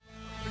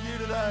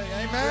today.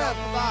 Amen. Ja,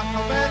 vandaag.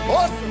 Amen.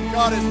 Awesome.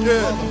 God is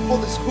good.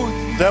 God is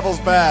goed. Devil's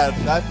bad.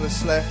 De duivel is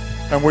slecht.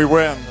 And we win.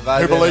 En wij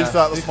Who winnen. believes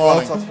that Wie this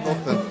gelooft morning? dat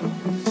vanochtend?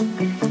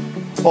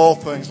 All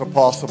things are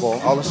possible.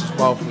 Alles is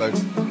mogelijk.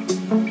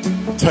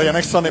 I tell you,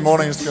 next Sunday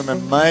morning is going to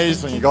be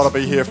amazing. You got to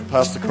be here for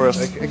Pastor Chris.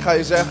 Ik ga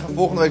je zeggen,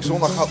 volgende week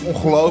zondag gaat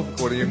ongelooflijk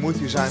worden. Je moet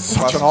hier zijn.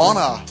 voor Such an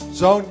Pastor honor. Chris.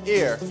 Zo'n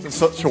eer. It's been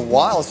such a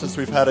while since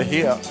we've had her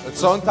here. Het is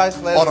zo'n tijd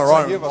geleden On dat our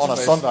zij own, hier was on a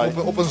geweest. Sunday.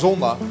 Op een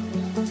zondag.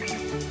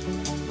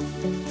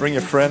 Bring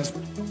your friends.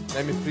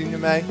 Neem je vrienden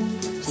mee.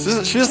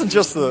 She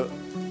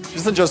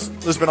isn't just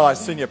Lisbon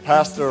I's senior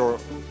pastor or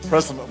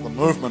president of the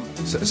movement.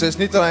 Ze is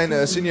niet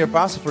alleen senior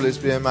pastor voor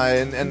Lisbon en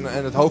mij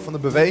en het hoofd van de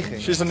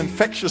beweging. She's an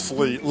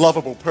infectiously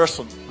lovable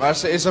person. Maar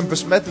ze is een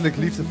besmettelijk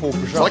liefdevol So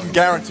persoon. I can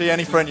guarantee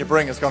any friend you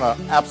bring is going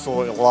to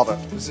absolutely love it.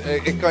 Dus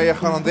ik kan je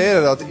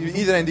garanderen dat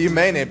iedereen die je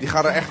meeneemt, die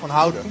gaat er echt van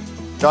houden.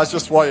 Guys,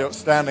 just while you're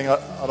standing,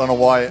 I don't know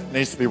why it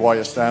needs to be while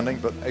you're standing,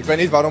 but Ik weet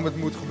niet waarom het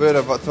moet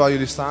gebeuren terwijl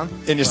jullie staan.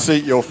 in your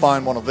seat you'll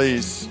find one of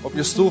these. Op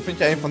je stoel vind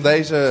je een van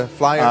deze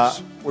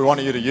flyers. We want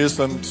you to use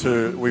them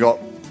we got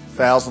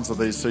thousands of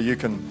these, so you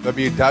can We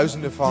hebben hier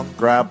duizenden van.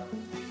 grab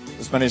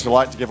as many as you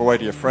like to give away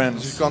to your Dus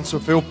friends. je kan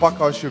zoveel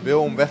pakken als je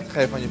wil om weg te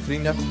geven aan je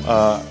vrienden.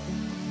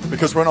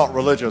 Because we're not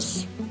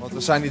religious. Want we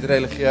zijn niet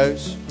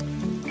religieus.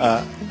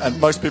 And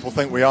most people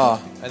think we are.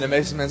 En de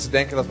meeste mensen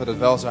denken dat we dat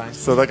wel zijn.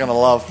 So they're going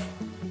to love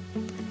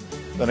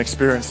an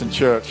experience in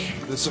church.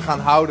 Dus ze gaan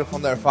houden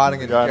van de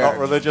ervaring in de Yeah, not kerk.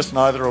 religious,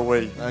 neither are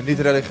we. Niet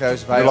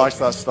religieus, wij Who ook. likes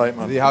that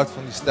statement? Die houdt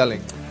van die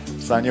stelling.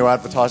 It's our new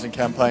advertising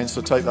campaign,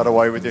 so take that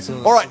away with you.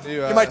 een All right,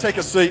 nieuwe, you may take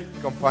a seat.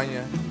 Campagne.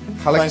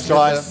 Ga lekker Thanks,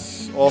 zitten.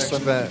 guys.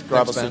 Awesome. Thanks,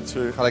 Grab a thanks,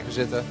 seat too. Ga lekker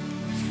zitten.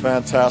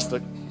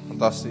 Fantastic.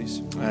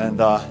 Fantastisch. And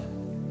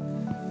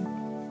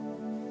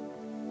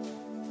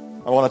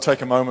I want to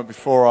take a moment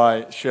before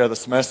I share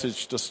this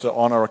message just to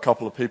honor a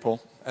couple of people.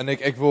 En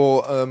ik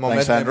wil een moment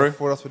Thanks, nemen Andrew.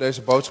 voordat we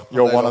deze boodschap gaan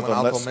You're delen one om of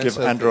een them. aantal Let's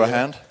mensen give Andrew a te-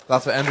 hand.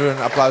 Laten we Andrew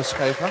een applaus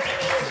geven.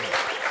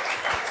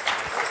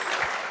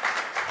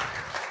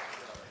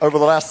 Over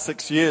the last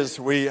 6 years,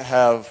 we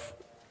have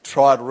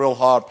tried real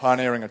hard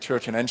pioneering a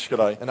church in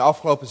Enschede. En de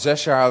afgelopen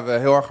 6 jaar hebben we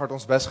heel erg hard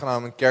ons best gedaan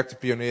om een kerk te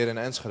pionieren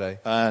in Enschede.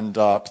 And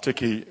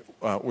particularly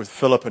with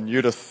Philip and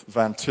Judith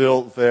Van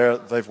Til there,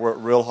 they've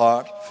worked real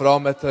hard. Vooral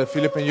met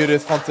Philip en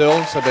Judith van Til.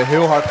 Ze hebben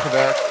heel hard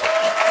gewerkt.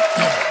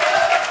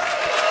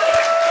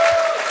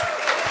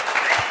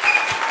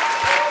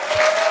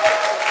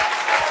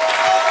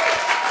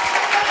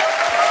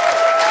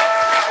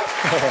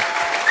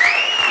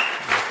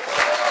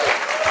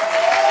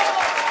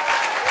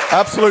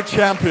 Absolute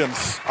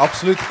champions.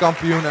 Absolute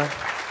kampioenen.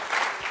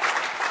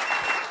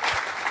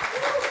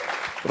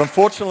 But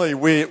unfortunately,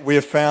 we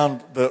have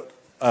found that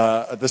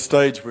at this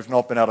stage we've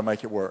not been able to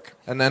make it work.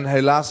 En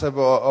helaas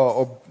hebben we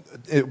op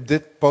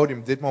dit podium,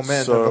 op dit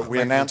moment... hebben So we we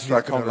gemerkt announced dat to we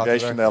our niet kunnen laten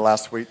congregation werken. there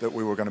last week that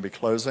we were going to be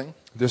closing.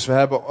 Dus we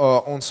hebben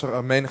onze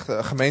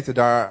gemeente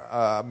daar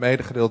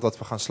medegedeeld dat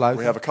we gaan We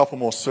sluiten. have a couple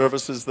more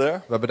services there.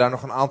 We hebben daar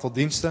nog een aantal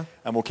diensten.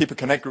 And we'll keep a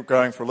connect group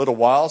going for a little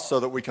while so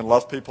that we can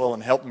love people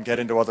and help them get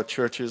into other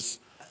churches.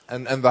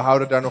 En we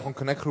houden daar nog een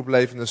connectgroep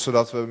levende,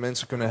 zodat we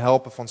mensen kunnen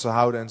helpen van ze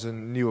houden en ze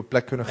een nieuwe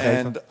plek kunnen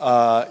geven.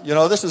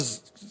 And, this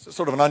is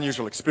sort of an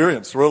unusual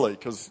experience, really,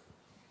 because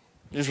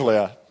usually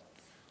our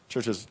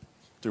churches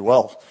do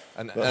well.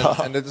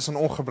 En dit is een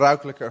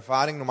ongebruikelijke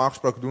ervaring. Normaal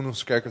gesproken doen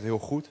onze kerken het heel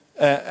goed.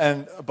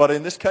 But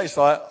in this case,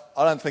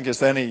 I don't think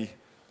it's any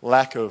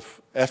lack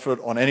of effort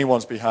on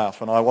anyone's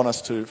behalf. And I want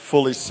us to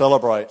fully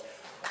celebrate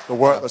the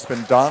work that's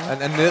been done.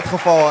 En in dit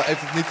geval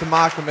heeft het niet te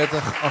maken met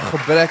een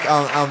gebrek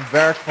aan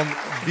werk van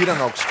wie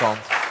dan ook kant.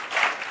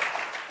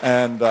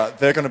 And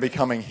they're going to be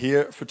coming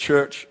here for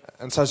church.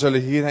 En zij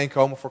zullen hierheen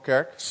komen voor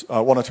kerk.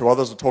 One or two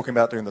others are talking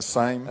about doing the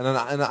same. En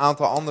een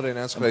aantal anderen in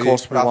Enschede Of die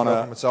course, we praten want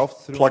over to hetzelfde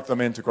te doen. plug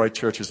them into great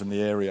churches in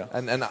the area.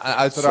 En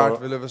uiteraard So,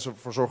 willen we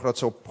ervoor zorgen dat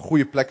ze op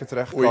goede plekken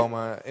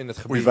terechtkomen in het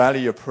We gebied.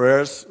 value your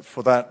prayers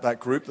for that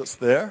group that's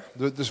there.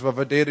 Dus we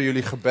waarderen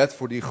jullie gebed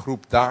voor die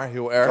groep daar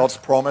heel erg. God's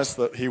promise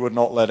that He would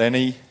not let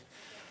any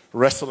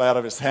wrestle out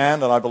of His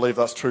hand, and I believe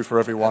that's true for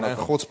every one En of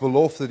them. Gods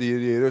belofte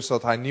die rust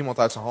dat hij niemand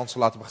uit zijn hand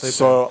zal laten begrippen.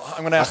 So I'm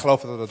going to Wij ask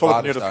geloven dat het Philip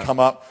waar and is Judith daar. to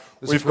come up.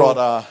 Dus We've ik wil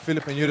got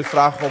Philip en Judith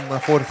vragen om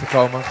naar voren te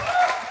komen.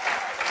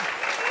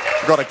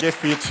 a gift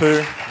for you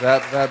too.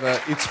 We hebben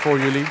iets voor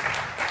jullie.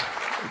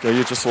 Okay,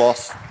 you just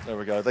lost. There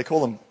we go. They call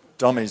them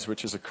dummies,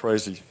 which is a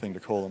crazy thing to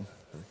call them.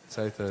 Het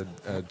heet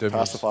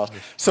dummies. Pacifiers.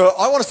 So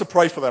I want us to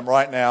pray for them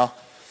right now.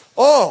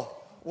 Oh,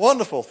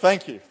 wonderful.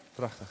 Thank you.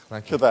 Prachtig,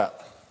 dank je. Look at that.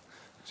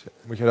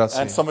 Moet je dat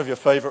zien? And some of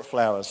your favorite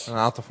flowers Een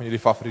aantal van jullie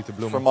favoriete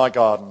from bloemen. my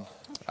garden.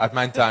 Uit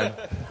mijn tuin.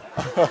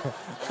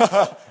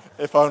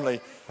 If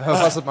only.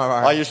 Was het maar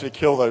waar. I usually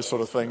kill those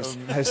sort of things.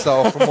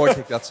 Meestal vermoord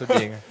ik dat soort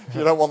dingen.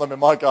 You don't want them in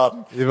my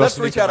garden. Je wil Let's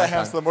ze niet reach in out mijn our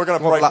hands to tuin. them. We're going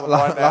to Kom op, pray for them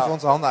right laten we now.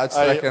 onze handen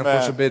uitstrekken en voor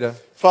Amen. ze bidden.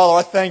 Father,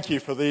 I thank you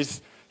for these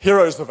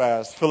heroes of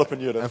ours, Philip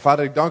and Judith. En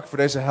vader, ik dank u voor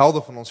deze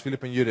helden van ons,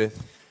 Philip en Judith.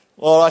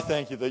 Lord, I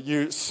thank you that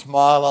you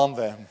smile on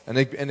them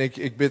En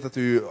ik bid dat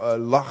u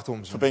lacht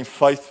om ze. for being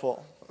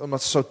faithful,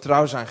 Omdat ze zo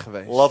trouw zijn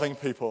geweest. loving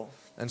people,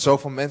 En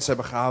zoveel mensen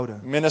hebben gehouden.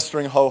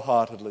 ministering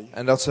wholeheartedly,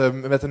 En dat ze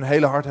met hun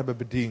hele hart hebben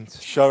bediend.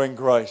 showing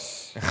grace,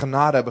 En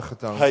genade hebben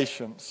getoond.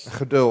 patience, En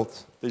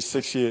geduld. these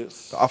 6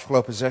 years. De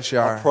afgelopen 6 I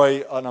jaar.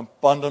 pray an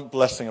abundant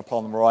blessing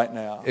upon them right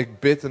now. Ik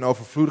bid een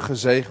overvloedige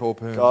zegen op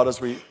hun. God, as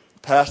we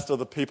pastor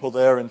the people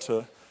there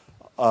into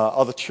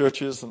other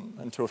churches and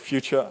into a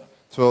future,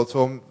 Terwijl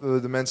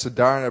de mensen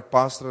daar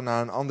pastoren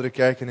naar een andere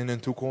kerk en in hun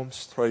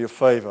toekomst. pray your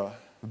favor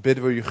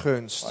Bidden we je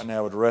gunst. right now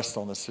would rest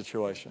on this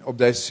situation. Op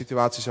deze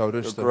situatie zou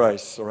Your rusten.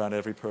 grace around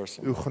every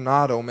person. Uw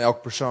genade om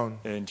elk persoon.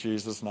 In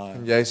Jesus' In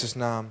name. Jezus'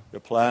 naam.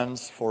 Your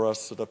plans for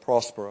us are to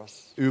prosper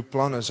us, Uw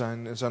plannen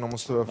zijn om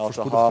ons te not to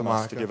voorspoedig te harm us,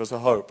 to give maken. us a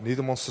hope Niet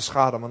om ons te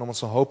schaden, maar om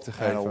ons een hoop te and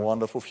a geven.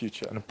 wonderful En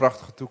future. een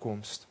prachtige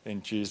toekomst. In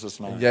Jesus'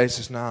 In name.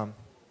 Jezus' naam.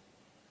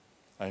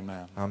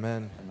 Amen.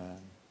 Amen. Amen.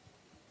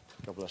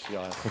 God bless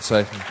you guys. God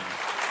zegen.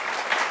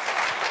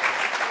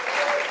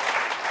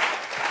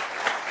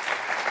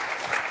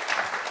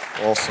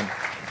 Awesome.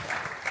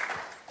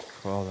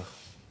 Geweldig.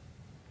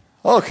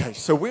 Okay,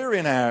 so we're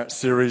in our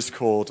series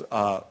called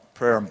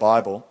Prayer and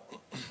Bible.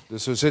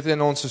 Dus we zitten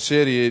in onze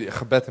serie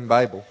Gebed en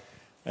Bijbel.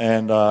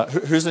 And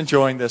who's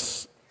enjoying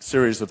this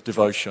series of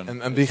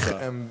devotion?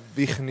 En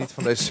wie geniet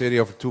van deze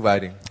serie over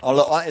toewijding?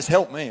 It's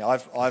helped me.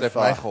 Het heeft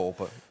mij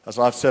geholpen. As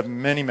I've said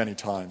many, many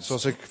times,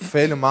 Zoals ik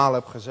vele malen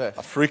heb gezegd.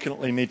 I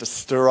frequently need to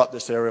stir up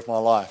this area of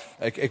my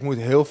life. Ik moet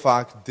heel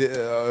vaak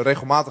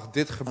regelmatig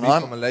dit gebied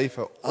van mijn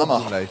leven I'm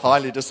opdoen a leven.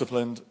 highly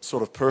disciplined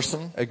sort of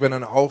person. Ik ben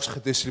een hoogst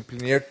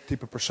gedisciplineerd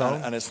type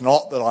persoon. And it's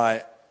not that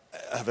I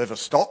have ever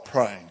stopped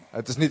praying.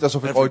 Het is niet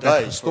alsof ik Every ooit ben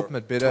day gestopt for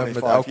met bidden, met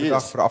 25 elke dag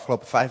years. voor de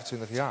afgelopen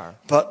 25 jaar.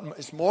 But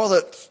it's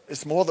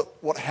more that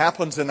what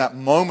happens in that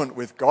moment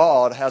with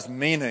God has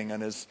meaning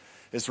and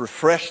is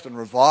refreshed and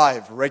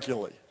revived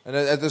regularly. En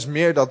het is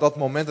meer dat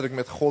moment dat ik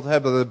met God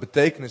heb, dat het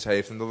betekenis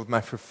heeft en dat het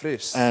mij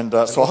verfrist. And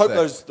en so I hope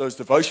opwekt. those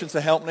devotions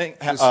are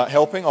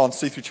helping on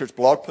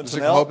c3churchblog.nl. Dus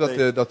ik hoop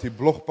dat die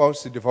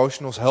blogposts, die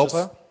devotionals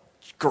helpen.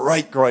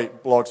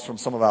 Great blogs from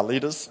some of our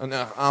leaders. Een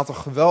aantal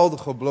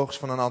geweldige blogs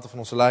van een aantal van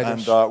onze And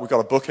leiders. we've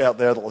got a book out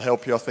there that will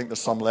help you. I think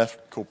there's some left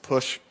called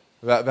Push.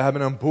 We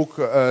hebben een boek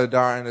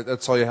daar en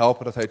het zal je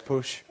helpen, dat heet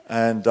Push.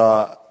 And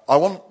I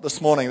want this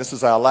morning, this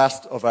is our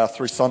last of our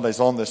 3 Sundays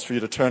on this, for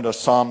you to turn to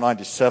Psalm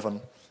 97.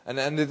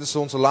 En dit is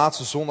onze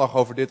laatste zondag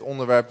over dit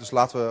onderwerp, dus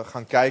laten we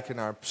gaan kijken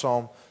naar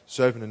Psalm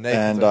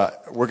 97. And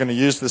we're going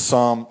to use this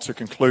psalm to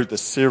conclude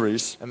this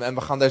series. En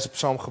we gaan deze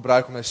psalm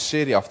gebruiken om deze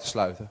serie af te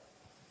sluiten.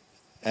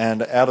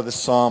 And out of this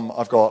psalm,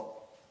 I've got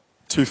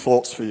 2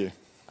 thoughts for you.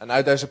 En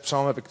uit deze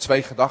psalm heb ik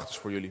 2 gedachten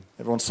voor jullie.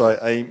 Everyone say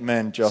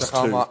amen, just Zeg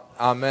 2. allemaal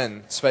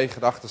amen. 2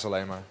 gedachten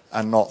alleen maar.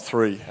 And not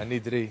 3 En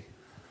niet 3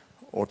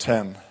 or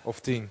 10 of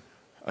 10.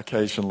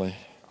 occasionally.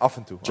 Af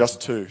en toe. Just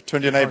 2.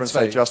 Turn to your neighbor and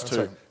say just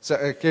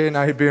 2. Keer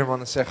naar je buurman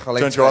en zeg alleen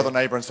Turn to your 2. other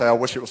neighbor and say, I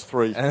wish it was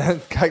 3.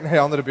 En kijk naar je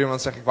andere buurman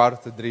en zeg ik wou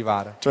dat er 3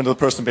 waren. Turn to the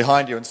person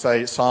behind you and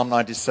say Psalm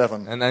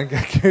 97. En dan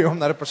keer je om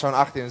naar de persoon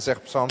achter je en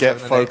zeg Psalm Get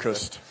 97.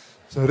 focused.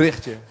 Dus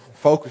richt je,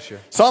 focus je.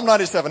 Psalm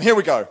 97, here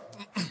we go.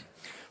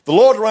 The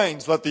Lord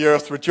reigns, let the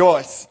earth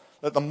rejoice.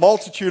 Let the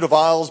multitude of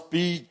isles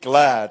be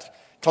glad.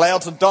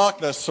 Clouds and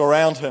darkness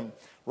surround him.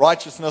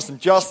 Righteousness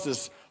and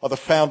justice are the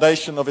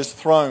foundation of his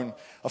throne.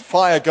 A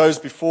fire goes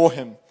before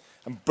him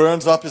and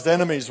burns up his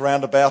enemies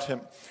round about him.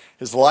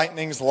 His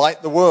lightnings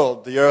light the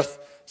world. The earth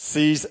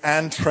sees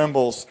and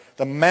trembles.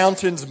 The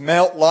mountains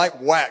melt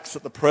like wax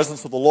at the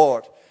presence of the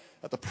Lord.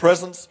 At the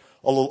presence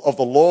of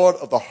the Lord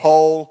of the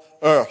whole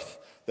earth.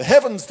 The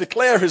heavens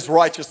declare his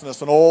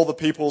righteousness, and all the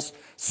peoples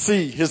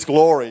see his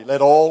glory.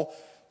 Let all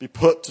be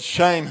put to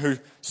shame who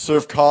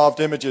serve carved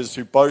images,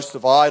 who boast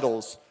of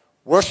idols.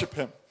 Worship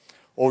him,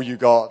 all you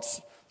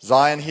gods.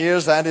 Zion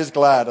hears and is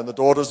glad, and the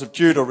daughters of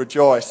Judah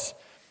rejoice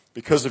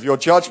because of your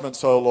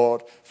judgments, O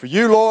Lord. For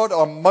you, Lord,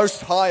 are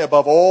most high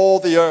above all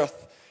the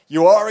earth.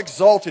 You are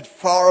exalted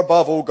far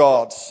above all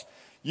gods.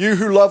 You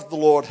who love the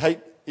Lord hate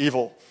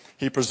evil.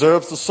 He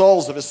preserves the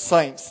souls of his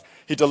saints.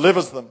 He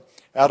delivers them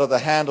out of the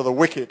hand of the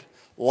wicked.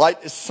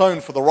 Light is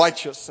sown for the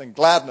righteous and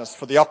gladness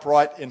for the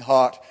upright in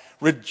heart.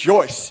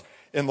 Rejoice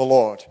in the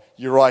Lord,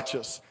 you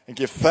righteous, and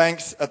give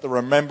thanks at the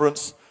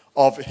remembrance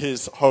of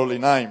his holy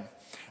name.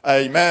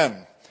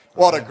 Amen.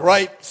 What a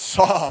great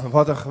psalm.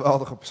 Wat een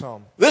geweldige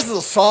psalm. This is a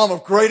psalm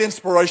of great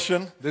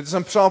inspiration, Dit is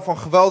een psalm van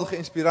geweldige great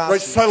inspiratie.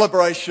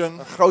 celebration.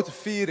 Een grote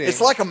viering. It's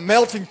like a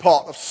melting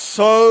pot of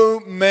so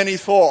many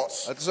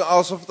thoughts. Het is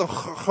alsof het een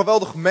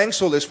geweldig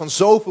mengsel is van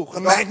zoveel The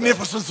gedachten.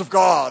 magnificence of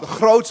God, De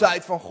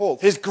grootheid van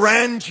God. his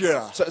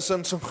grandeur,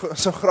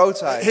 Zijn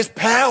grootheid. his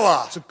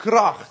power, Zijn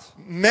kracht.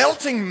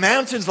 melting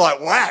mountains like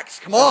wax.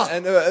 Come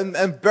on.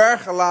 En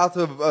bergen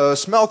laten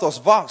smelten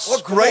als was.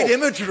 What Kom op. great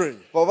imagery.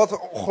 Wat een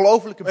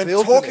ongelofelijke And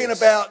beeldenis. talking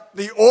about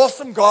the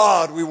awesome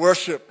God we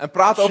worship. En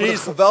praten over de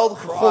Jesus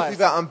geweldige God die Christ.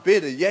 wij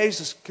aanbidden.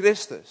 Jezus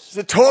Christus.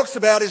 It talks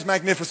about his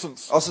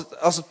magnificence.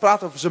 Als het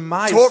praat over zijn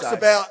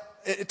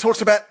It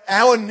talks about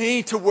our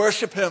need to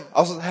worship him.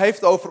 Als het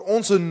heeft over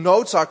onze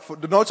noodzaak,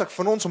 de noodzaak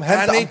van ons om hem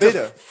Our te need to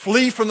aanbidden.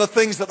 flee from the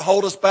things that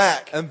hold us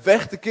back. En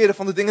weg te keren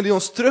van de dingen die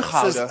ons It says,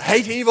 terughouden.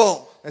 hate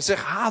evil. En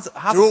zeg, haat Do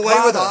het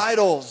away with kwade.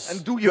 idols. En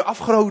doe je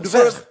afgoden So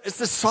weg. it's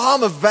the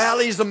psalm of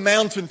valleys and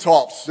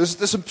mountaintops. Dus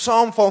het is een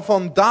psalm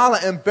van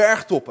dalen en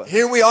bergtoppen.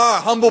 Here we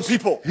are, humble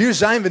people. Hier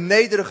zijn we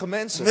nederige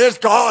mensen. There's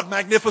God,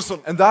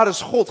 magnificent. En daar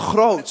is God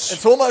groots.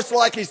 It's almost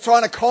like he's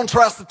trying to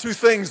contrast the two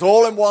things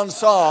all in one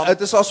psalm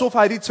Het is alsof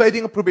hij die twee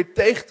dingen probeert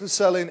tegen te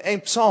stellen in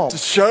één psalm. to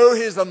show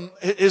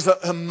his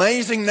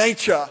amazing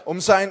nature. Om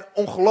zijn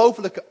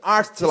ongelofelijke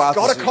aard te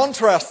laten Got to zien.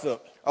 contrast it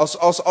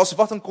Als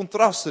wat een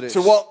contrast er is.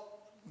 to what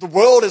the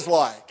world is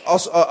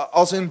like,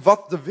 Als in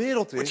wat de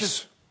wereld which is.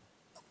 is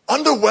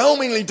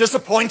underwhelmingly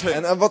disappointing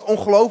En wat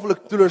ongelooflijk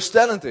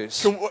teleurstellend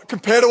is.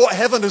 compared to what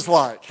heaven is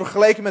like.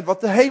 Vergeleken met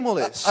wat de hemel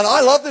is. And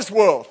I love this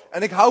world.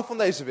 En ik hou van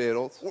deze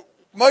wereld.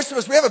 Most of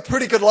us, we have a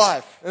pretty good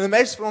life. En de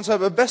meeste van ons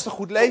hebben best een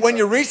goed But when leven.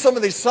 you read some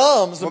of these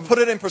psalms and put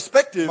it in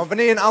perspective, Maar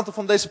wanneer je een aantal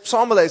van deze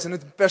psalmen leest en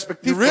het in you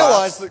perspectief realize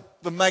plaatst, that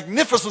the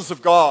magnificence of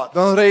God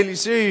dan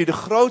realiseer je de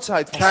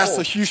grootsheid van casts a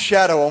God. huge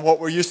shadow on what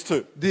we're used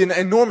to. Die een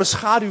enorme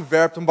schaduw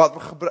werpt om wat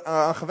we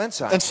aan gewend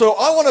zijn. And so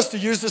I want us to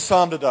use this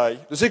psalm today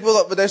Dus ik wil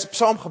dat we deze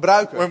psalm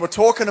gebruiken. when we're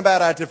talking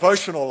about our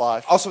devotional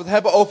life Als we het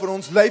hebben over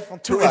ons leven van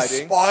to toewijding.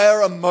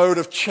 inspire a mode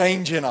of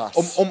change in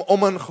us.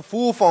 Om een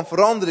gevoel van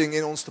verandering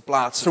in ons te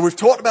plaatsen. So we've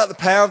talked about the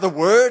power of the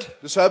Word.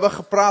 Dus we hebben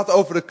gepraat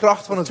over de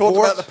kracht van We've het talked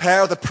about woord. the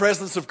power of the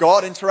presence of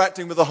God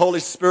interacting with the Holy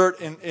Spirit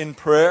in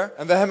prayer.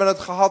 En we hebben het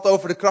gehad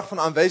over de kracht van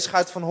de aanwezigheid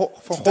van God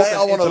Today I en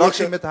wanna look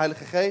interactie at- met de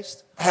Heilige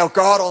Geest. How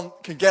God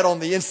can get on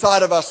the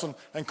inside of us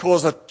and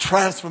cause a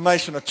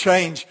transformation, a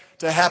change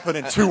to happen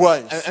in two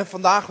ways. En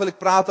vandaag wil ik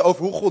praten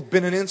over hoe God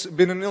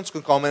binnenin ons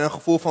kan komen en een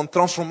gevoel van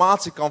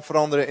transformatie kan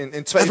veranderen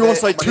in twee Everyone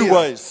say two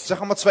manieren. ways. Zeg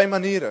maar 2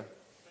 manieren.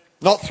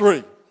 Not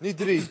three, Niet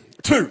 3.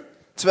 2.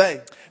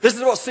 2. This is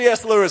what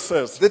C.S. Lewis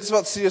says. Dit is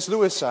wat C.S.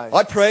 Lewis zei.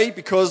 I pray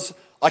because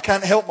I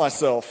can't help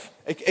myself.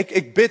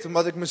 Ik bid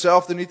omdat ik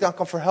mezelf er niet aan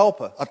kan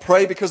verhelpen. I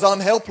pray because I'm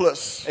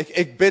helpless.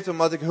 Ik bid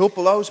omdat ik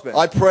hulpeloos ben.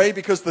 I pray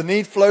because the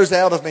need flows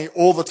out of me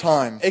all the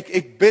time.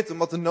 Ik bid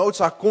omdat de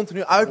noodzaak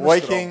continu uit me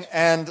stroomt. Waking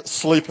and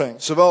sleeping.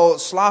 Zowel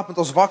slapend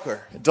als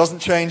wakker. It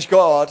doesn't change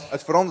God.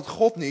 Het verandert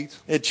God niet.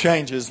 It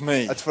changes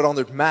me. Het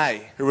verandert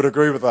mij. Who would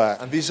agree with that?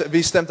 En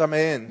wie stemt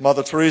daarmee in?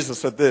 Mother Teresa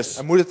said this.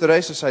 En moeder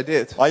Teresa zei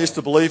dit. I used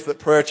to believe that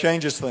prayer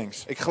changes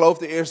things. Ik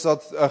geloofde eerst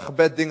dat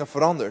gebed dingen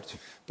verandert.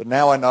 But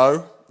now I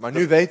know Maar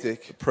nu weet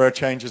ik prayer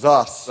changes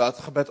us. dat het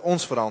gebed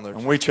ons verandert.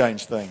 And we change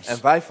things. En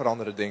wij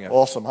veranderen dingen.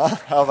 Awesome, huh?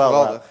 How about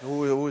Geweldig. that?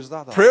 Hoe is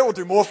dat dan? Prayer will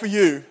do more for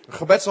you Een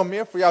gebed zal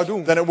meer voor jou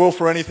doen than it will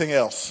for anything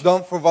else.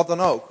 dan voor wat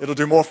dan ook. It'll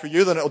do more for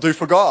you than it'll do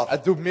for God.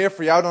 Het doet meer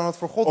voor jou dan het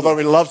voor God Although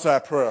doet. He loves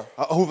our prayer.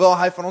 Hoewel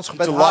hij van ons He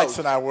gebed delights houdt.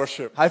 in our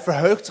worship. Hij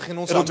verheugt zich in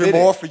onze It'll do more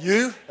aanbidding. for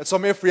you Het zal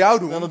meer voor jou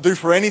than doen it'll do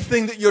for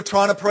anything that you're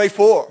trying to pray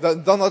for.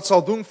 dan het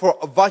zal doen voor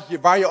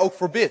waar je ook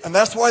voor bidt. And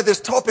that's why this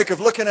topic of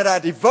looking at our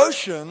En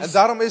devotions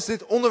daarom is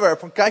dit onderwerp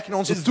van kijk je naar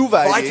onze is vitally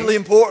toewijding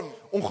important.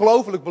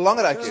 ongelooflijk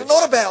belangrijk It's is.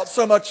 not about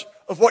so much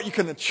of what you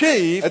can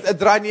achieve. Het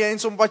draait niet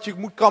eens om wat je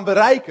kan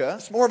bereiken.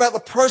 It's more about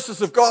the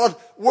process of God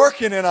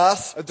working in us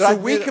Het so draait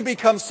we meer can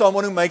become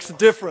someone who makes a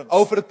difference.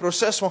 Over het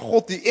proces van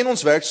God die in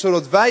ons werkt,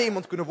 zodat wij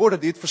iemand kunnen worden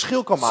die het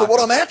verschil kan So what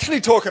maken. I'm actually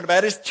talking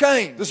about is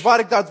change. Dus waar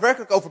ik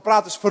daadwerkelijk over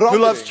praat is Who loves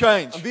verandering.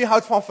 change? En wie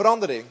houdt van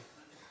verandering?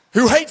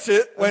 Who hates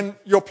it when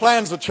your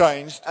plans are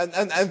changed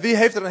En wie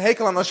heeft er een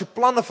hekel aan als je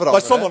plannen by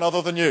veranderen? someone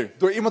other than you?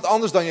 Door iemand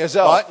anders dan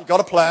jezelf. Right? You got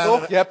a plan.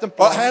 Toch? Je hebt een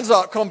plan. Right, hands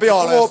up, come on, be Kom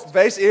honest. op,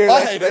 wees I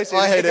eerlijk. hate Wees it. I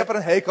eerlijk. hate Ik heb it. er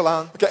een hekel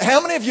aan. Okay,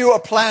 how many of you are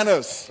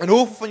planners? En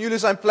hoeveel van jullie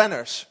zijn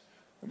planners?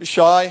 Be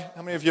shy.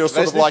 How many of you are sort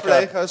Wees of niet like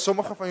verlegen.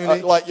 Sommigen van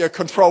jullie. like you're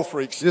control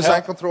freaks? Je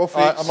zijn control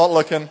freaks. I'm not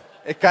looking.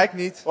 Ik kijk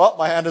niet. Well,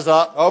 my hand is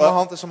up. Oh, mijn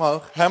hand is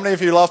omhoog. How many of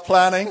you love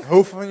planning?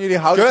 Hoeveel van jullie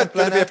houden Good.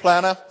 van Good to be a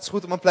plannen? planner. Het is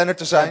goed om een planner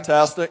te zijn.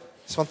 Fantastic.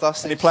 Het is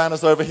fantastisch. Any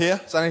planners over here?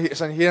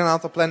 Zijn hier een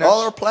aantal planners? Oh,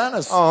 there are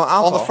planners Oh, een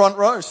aantal. on the front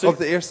row. See, Op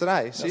de eerste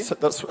rij, zie?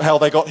 that's how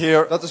they got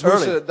here Dat is hoe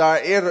early. ze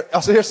daar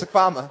als eerste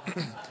kwamen.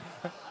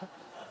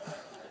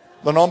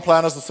 The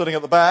non-planners are sitting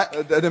at the back.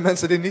 De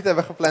mensen die niet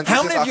hebben gepland. die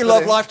How many of zitten you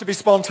love achterin. life to be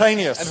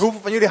spontaneous? En hoeveel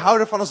van jullie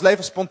houden van ons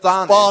leven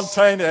spontaan is?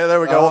 Spontaneous. There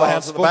we go. All the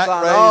hands at the back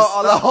spontaan. raised. Oh,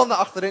 alle handen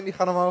achterin die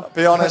gaan omhoog.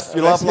 Be honest,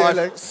 you Wees love life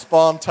eerlijk. Ja,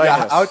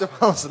 spontaneous. houdt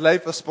van ons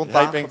leven You spontaan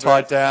hate being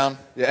gebeurt. tied down.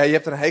 Ja, je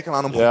hebt er een hekel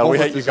aan om Yeah, we gebonden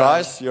hate te you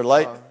zijn. guys. You're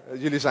late.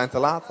 Jullie zijn te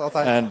laat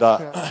altijd. And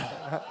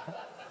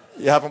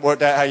you haven't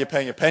worked out how you're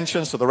paying your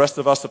pension, so the rest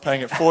of us are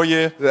paying it for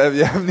you.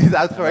 Je hebt niet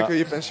uitgewerkt hoe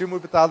je pensioen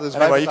moet betalen, dus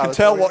wij Anyway, you can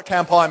betalen tell het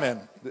what camp I'm in,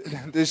 voor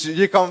je. Dus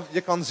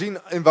je kan zien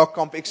in welk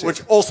kamp ik zit.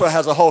 which also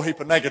has a whole heap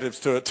of negatives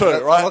to it too,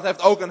 Dat right?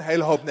 heeft ook een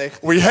hele hoop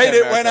negatieve We hate it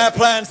when kenmerken. our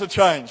plans are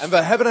changed. En we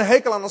hebben een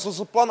hekel aan als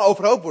onze plannen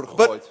overhoop worden But,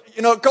 gegooid.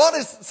 you know, God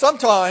is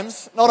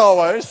sometimes, not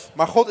always,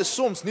 Maar God is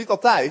soms, niet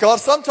altijd. God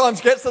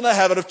sometimes gets in the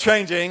habit of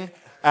changing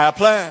our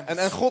plans.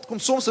 En God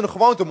komt soms in de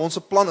gewoonte om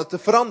onze plannen te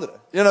veranderen.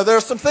 You know, there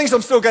are some things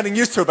I'm still getting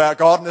used to about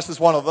God, and this is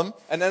one of them.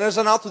 En er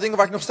zijn een aantal dingen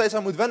waar ik nog steeds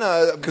aan moet wennen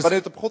wanneer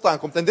het op God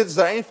aankomt. En dit is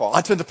er één van.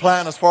 I tend to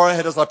plan as far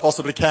ahead as I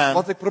possibly can.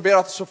 Want ik probeer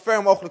altijd zo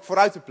ver mogelijk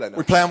vooruit te We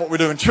plannen. plan what we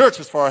do in church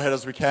as far ahead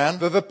as we can.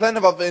 We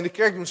plannen wat we in de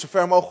kerk doen zo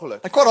ver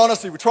mogelijk. And quite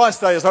honestly, we try and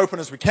stay as open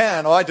as we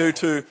can. I do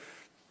to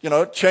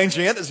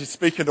changing it as he's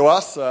speaking to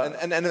us.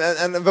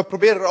 En we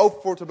proberen er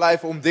open voor te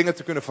blijven om dingen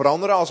te kunnen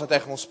veranderen als hij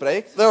tegen ons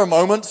spreekt. There are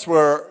moments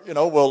where,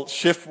 we'll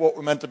shift what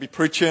we're meant to be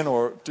preaching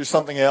or do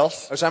something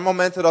else. Er zijn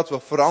momenten dat we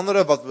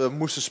veranderen wat we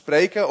moesten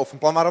spreken of een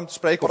plan waren om te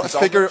spreken of But I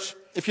iets figure, anders.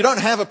 if you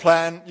don't have a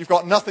plan, you've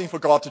got nothing for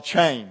God to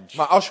change.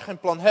 Maar als je geen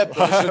plan hebt,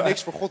 dan is er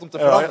niks voor God om te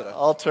veranderen.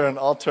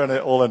 I'll turn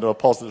it all into a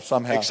positive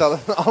somehow. Ik zal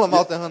het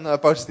allemaal tegen een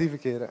positieve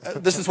keren.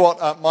 This is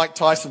what Mike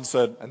Tyson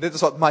said. En dit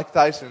is wat Mike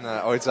Tyson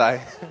ooit zei.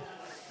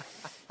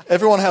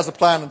 Everyone has a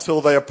plan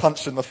until they are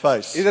punched in the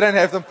face. Iedereen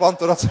heeft een plan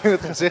totdat ze in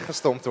het gezicht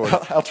gestompt worden.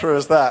 How true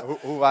is that?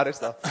 Hoe waar is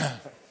dat?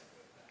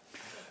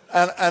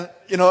 And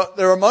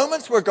there are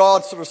moments where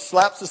God sort of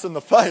slaps us in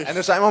the face. En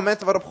er zijn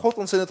momenten waarop God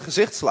ons in het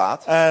gezicht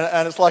slaat.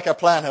 And it's like our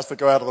plan has to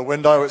go out of the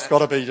window. It's got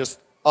to be just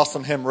us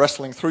and him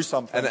wrestling through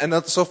something. En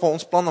dat is alsof we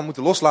ons plan dan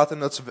moeten loslaten.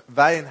 En dat is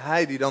wij en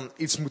hij die dan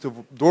iets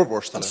moeten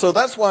doorworstelen. So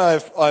that's why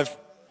I've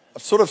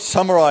sort of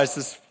summarized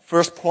this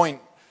first point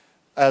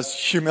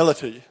as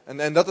humility.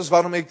 En dat is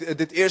waarom ik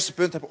dit eerste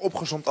punt heb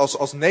opgezomd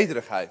als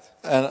nederigheid.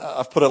 And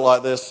I've put it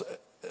like this.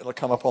 It'll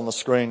come up on the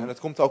screen. En het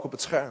komt ook op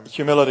het scherm.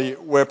 Humility,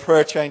 where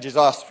prayer changes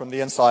us from the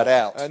inside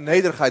out.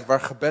 Nederigheid waar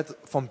gebed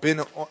van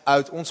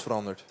binnenuit ons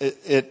verandert.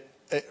 It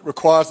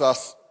requires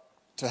us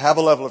to have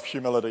a level of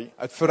humility.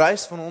 Het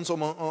vereist van ons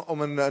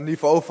om een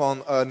niveau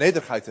van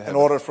nederigheid te In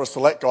hebben. order for us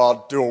to let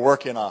God do a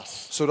work in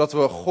us. Zodat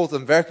we God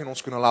een werk in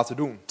ons kunnen laten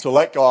doen. To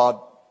let God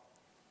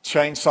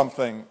change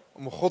something.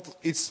 Om God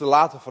iets te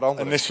laten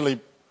veranderen. Initially,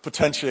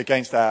 potentially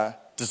against our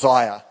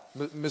desire.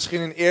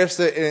 Misschien in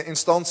eerste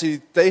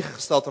instantie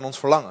tegengesteld aan ons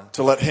verlangen.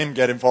 To let Him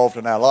get involved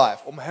in our life.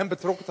 Om hem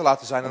betrokken te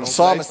laten zijn in And the ons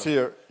psalmist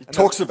leven. here, he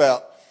talks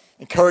about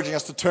encouraging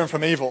us to turn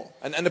from evil.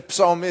 En de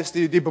psalmist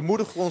die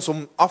bemoedigt ons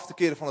om af te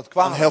keren van het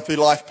kwaad. Unhealthy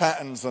life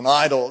patterns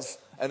and idols.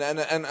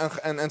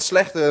 En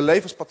slechte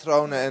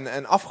levenspatronen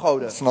en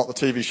afgoden. It's not the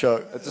TV show.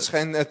 Het is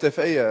geen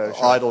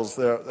tv-show. Idols,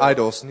 they're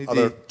Idols, niet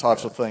other die.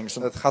 types of things.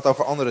 And Het gaat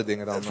over andere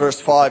dingen dan.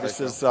 verse 5, it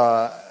says,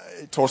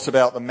 it talks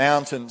about the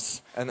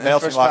mountains En melting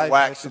vers like 5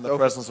 wax heeft in het the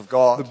over presence of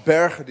God. de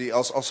bergen die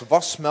als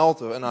was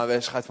smelten in de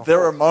aanwezigheid van There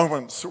are God.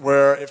 moments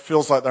where it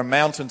feels like there are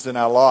mountains in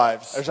our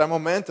lives. Er zijn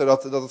momenten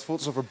dat het voelt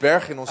alsof er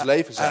bergen in ons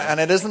leven zijn. And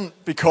it isn't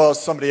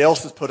because somebody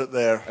else has put it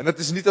there. En het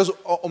is niet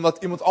omdat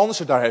iemand anders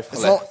het daar heeft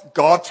It's gelegd.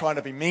 not God trying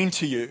to be mean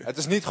to you. Het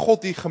is niet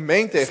God die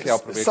gemeen tegen jou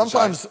probeert te zijn.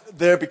 Sometimes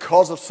they're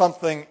because of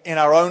something in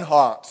our own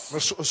hearts.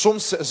 Maar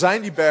soms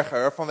zijn die bergen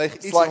er vanwege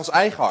iets It's in like ons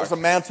eigen hart.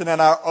 there's a mountain in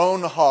our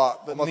own heart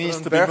that Omdat er needs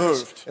een to be berg is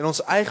moved. in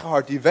ons eigen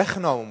hart die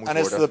weggenomen moet And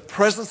it's worden. the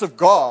presence of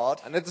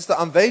God En het is de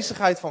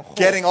aanwezigheid van God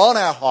getting on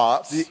our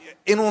hearts die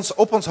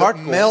op ons hart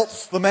that komt,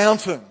 melts the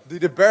mountain. die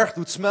de berg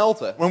doet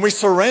smelten. When we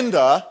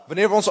surrender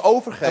Wanneer we ons and put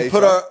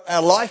overgeven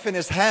our life in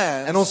His en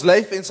hands, ons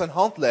leven in zijn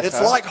hand it's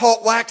leggen, like hot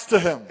wax to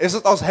Him. is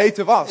het als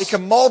hete It was.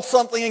 can mold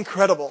something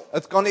incredible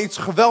Het kan iets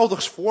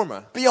geweldigs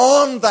vormen.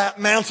 beyond that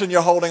mountain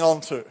you're holding on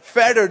to.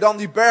 Verder dan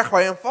die berg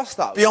waar je aan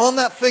vasthoudt. Beyond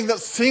that thing that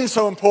seems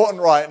so important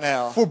right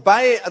now.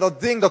 Voorbij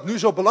dat ding dat nu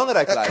zo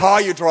belangrijk That lijkt.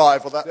 car you drive,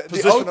 or that Die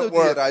position auto at die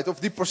je work, rijdt, of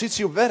die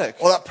positie op werk.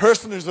 or that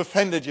person who's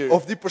offended you.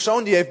 Of die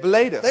persoon die heeft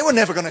beledigd. They were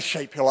never going to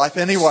shape your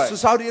life anyway, Ze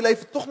zouden je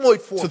leven toch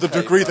nooit to the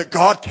degree vormgeven.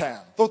 that God can.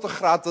 Tot de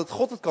graad dat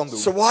God het kan doen.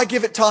 So why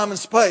give it time and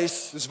space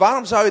Dus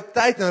waarom zou je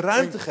tijd en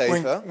ruimte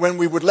geven when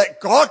we would let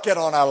God get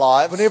on our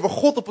lives wanneer we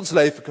God op ons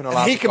leven kunnen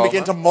and He laten can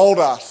begin to komen mold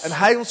us en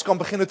Hij ons kan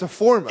beginnen te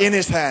vormen in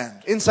His hand?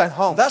 in zijn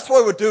hand. That's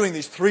why we're doing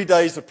these 3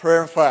 days of prayer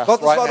and fast Dat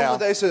is right waarom we now.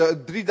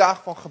 deze 3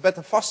 dagen van gebed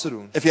en vasten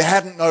doen. If you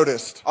hadn't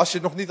noticed, Als je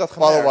het nog niet had by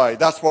the gemerkt. way,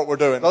 that's what we're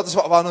doing. Dat is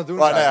wat we aan het doen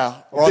Right zijn. now.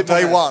 Op We're dit on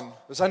day moment. 1.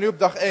 We zijn nu op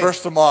dag 1.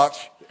 1st of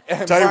March,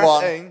 En day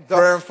maart 1, 1,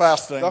 prayer and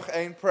fasting. Dag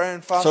 1, prayer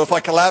and So fasting. if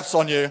I collapse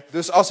on you,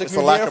 Dus als ik it's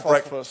nu a lack of neerval,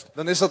 breakfast.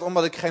 dan is dat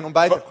omdat ik geen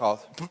ontbijt heb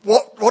gehad.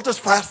 What does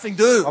fasting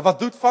do? Maar wat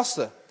doet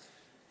vasten?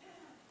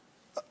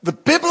 The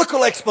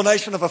biblical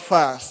explanation of a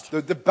fast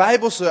De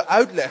Bijbelse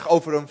uitleg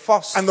over een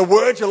vast. and the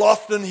word you'll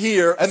often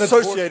hear En het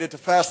associated to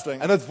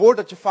fasting En het woord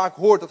dat je vaak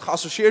hoort dat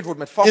geassocieerd wordt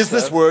met is this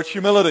vasten, word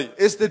humility.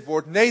 is dit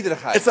woord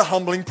nederigheid. It's a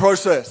humbling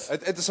process.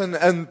 Het is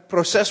een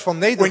proces van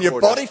When nederig your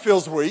worden. body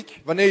feels weak,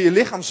 Wanneer je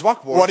lichaam zwak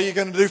what wordt, are you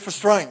going to do for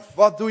strength?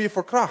 wat doe je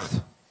voor kracht?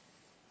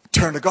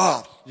 Turn to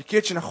God. Je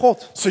keert je naar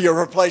God. So you're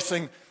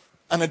replacing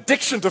an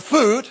addiction to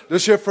food,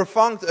 Dus je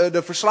vervangt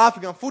de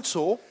verslaving aan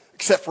voedsel.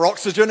 except for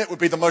oxygen, it would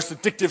be the most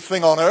addictive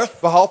thing on earth.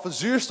 Behalve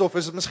zuurstof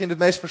is het misschien het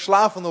meest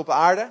verslavende op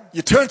aarde.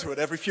 You turn to it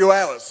every few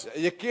hours.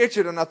 Je keert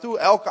je er naartoe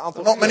elke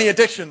aantal Not many uur.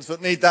 addictions that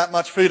need that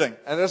much feeding.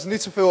 En er is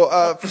niet zoveel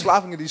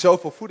verslavingen die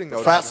zoveel voeding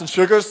nodig Fats hebben. and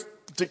sugars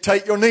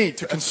dictate your need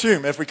to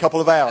consume every couple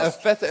of En hours.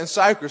 vetten en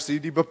suikers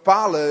die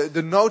bepalen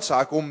de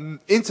noodzaak om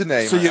in te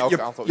nemen So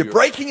elke aantal you're uur.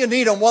 breaking your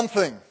need on one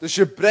thing, Dus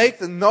je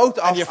breekt een nood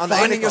and af you're aan de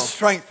ene finding your kant.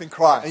 strength in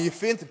En Christ. je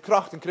vindt een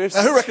kracht in Now, who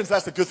Christus. reckons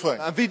that's a good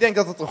thing? En wie denkt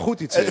dat het een goed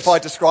iets If is? I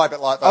describe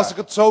it like Als that, ik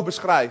het zo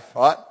beschrijf.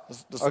 right?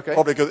 That's Okay.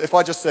 probably good. If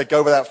I just said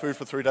go without food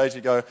for 3 days,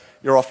 you go,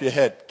 you're off your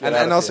head. Get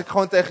out En of als here. ik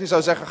gewoon tegen je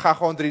zou zeggen, ga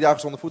gewoon 3 dagen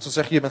zonder voedsel,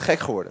 dan zeg je, je bent gek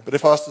geworden. But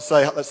if I was to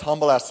say, let's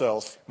humble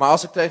ourselves. Maar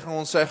als ik tegen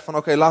ons zeg van,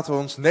 oké, laten we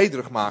ons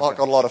nederig Not maken.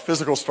 got a lot of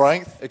physical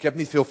strength, Ik heb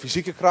niet veel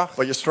fysieke kracht,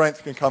 but your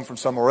strength can come from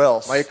somewhere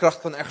else. maar je kracht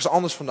kan ergens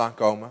anders vandaan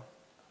komen.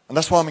 And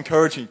that's why I'm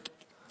encouraging you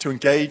to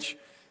engage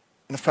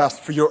in a fast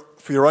for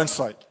your own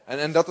sake.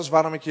 En dat is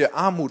waarom ik je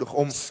aanmoedig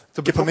om te Skip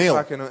a betrokken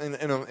meal. te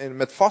raken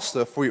met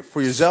vasten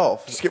voor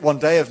jezelf. Skip 1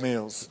 day of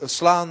meals.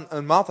 Slaan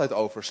een maaltijd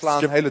over, slaan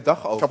Skip een hele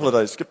dag A over. couple of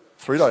days. Skip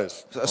 3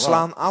 days.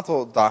 Slaan een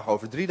aantal dagen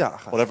over, 3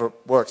 dagen. Whatever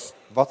works.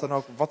 Wat ook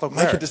Make a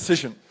werkt.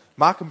 decision.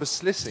 Maak een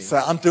beslissing.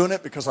 Say, I'm doing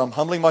it because I'm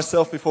humbling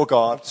myself before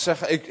God. Te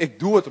zeggen, ik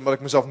doe het omdat ik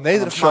mezelf And I'm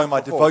nederig showing my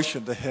maak voor God.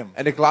 devotion to Him.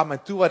 En ik laat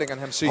mijn toewijding aan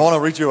hem I zien. want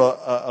to read you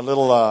a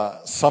little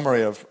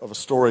summary of a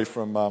story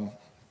from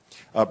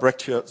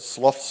Brechtje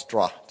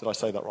Slofstra. Did I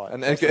say that right?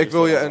 En ik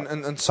wil je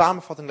een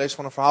samenvatting lezen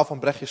van een verhaal van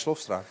Brechtje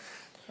Slofstra.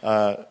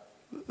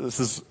 This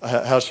is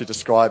how she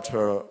described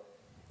her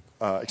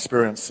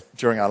experience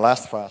during our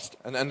last fast.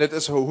 En dit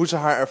is hoe ze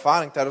haar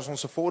ervaring tijdens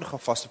onze vorige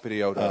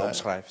vastenperiode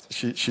omschrijft.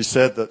 She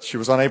said that she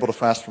was unable to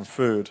fast from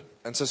food,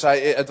 En ze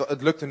zei,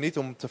 het lukte niet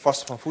om te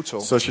vasten van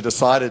voedsel. so she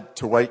decided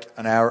to wake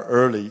an hour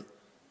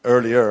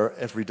earlier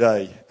every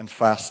day and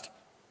fast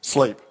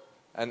sleep.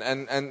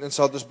 En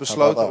ze had dus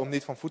besloten om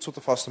niet van voedsel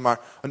te vasten, maar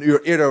een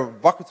uur eerder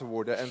wakker te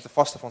worden en te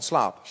vasten van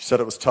slaap. She said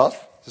it was tough,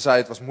 Ze zei,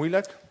 het was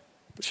moeilijk.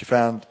 but she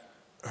found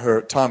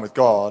her time with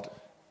God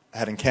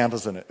had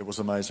encounters in it. It was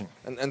amazing.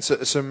 En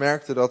ze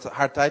merkte dat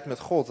haar tijd met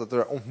God, dat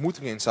er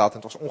ontmoetingen in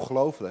zaten. En het was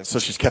ongelooflijk. So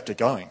she's kept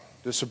it going.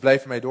 Dus ze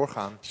bleef ermee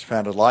doorgaan. She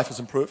found her life has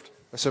improved.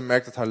 En ze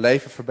merkt dat haar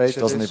leven She verbeterd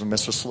doesn't is. even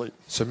miss her sleep.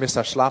 Ze mist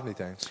haar slaap niet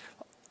eens.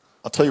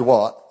 I'll tell you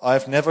what,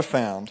 I've never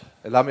found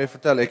En laat me je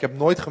vertellen, ik heb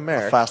nooit a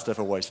gemerkt fast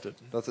ever wasted.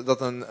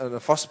 dat een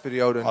vaste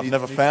periode I've niet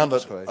never goed found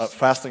is that geweest.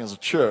 fasting as a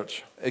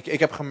church Ik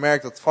heb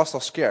gemerkt dat vast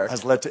als kerk,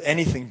 has led to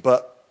anything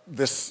but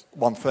this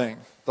one thing.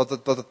 dat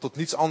het tot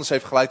niets anders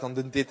heeft geleid dan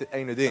dit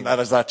ene And ding. that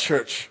is our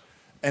church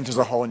enters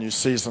a whole new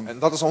season. En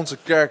dat is onze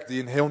kerk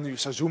die een heel nieuw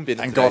seizoen And God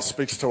binnentreedt.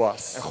 speaks to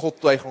us. En God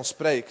tegen ons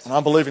spreekt. And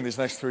I'm believing these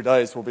next 3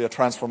 days will be a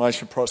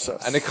transformation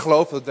process. En ik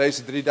geloof dat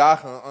deze 3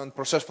 dagen een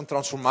proces van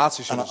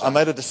transformatie zullen And I zijn.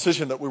 made a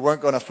decision that we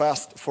weren't going to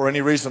fast for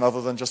any reason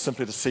other than just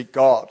simply to seek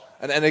God.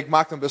 En ik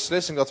maakte een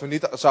beslissing dat we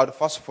niet zouden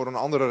vasten voor een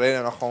andere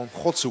reden dan gewoon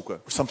God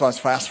zoeken. We sometimes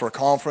fast for a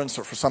conference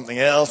or for something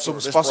else or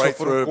Soms this vasten we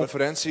voor een breakthrough. But,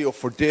 conferentie of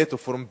voor dit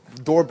of voor een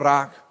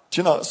doorbraak.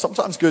 do you know,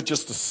 sometimes good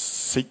just to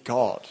seek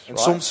God. En Right?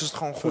 soms is het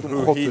gewoon goed For om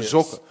who God he te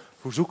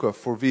is. zoeken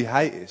voor wie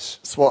Hij is.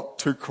 It's what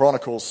 2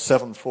 Chronicles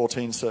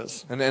 7:14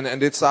 says. En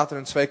dit staat er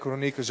in 2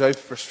 Kronieken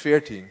 7 vers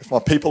 14. If my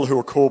people who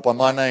are called by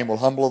my name will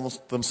humble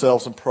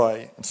themselves and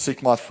pray and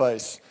seek my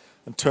face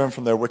and turn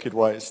from their wicked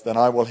ways, then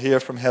I will hear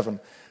from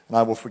heaven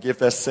and I will forgive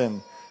their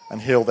sin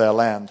and heal their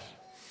land.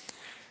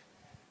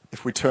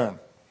 If we turn,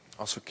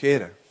 Als we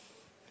keren,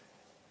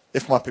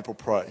 if my people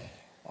pray,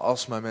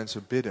 als mijn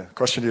mensen bidden. the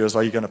question here is,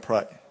 are you going to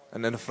pray?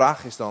 En de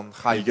vraag is dan,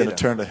 ga Are je you going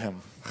to bidden? turn to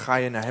him? Ga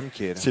je naar Hem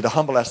keren? See, to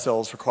humble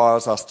ourselves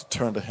requires us to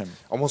turn to him.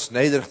 Om ons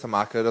nederig te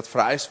maken, dat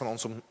vereist van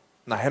ons om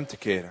naar Hem te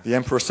keren. The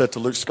emperor said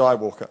to Luke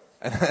Skywalker,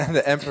 En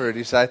de emperor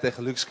die zei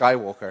tegen Luke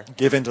Skywalker,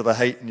 give in to the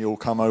hate and you'll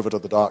come over to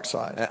the dark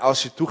side.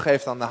 als je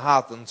toegeeft aan de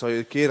haat, dan zal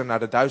je keren naar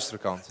de duistere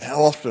kant.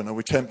 How often are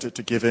we tempted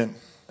to give in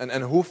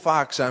En hoe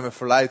vaak zijn we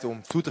verleid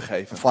om toe te and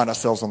geven? find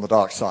ourselves on the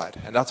dark side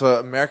En dat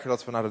we merken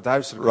dat we naar de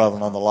duistere kant rather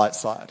than on the light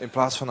side? in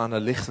plaats van aan de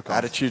lichte kant.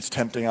 Attitudes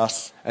tempting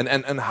us,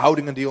 En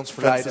houdingen die ons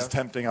offenses verleiden.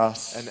 tempting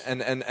us,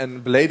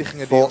 En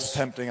beledigingen die thoughts ons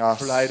tempting us,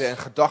 verleiden. En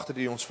gedachten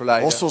die ons all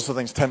verleiden. sorts of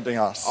things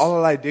tempting us.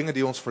 Allerlei dingen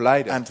die ons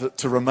verleiden. And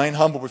to remain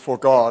humble before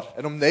God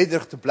En om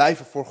nederig te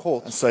blijven voor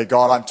God. and say,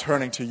 God, I'm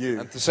turning to you.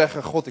 En te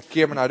zeggen, God, ik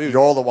keer me naar u.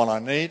 You're the one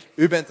I need.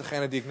 U bent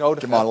degene die ik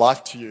nodig Give heb. my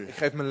life to you. Ik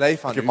geef mijn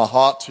leven aan Give u. my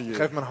heart to Ik you.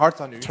 geef mijn hart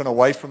aan u. Turn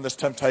away from this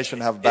temptation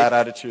to have a bad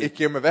attitude. Ik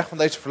keer me weg van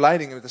deze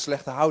verleidingen met een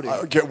slechte houding.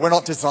 We're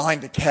not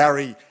designed to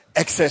carry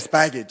excess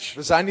baggage.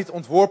 We zijn niet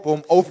ontworpen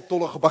om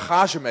overtollige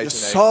bagage mee Your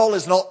te nemen. soul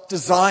is not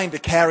designed to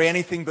carry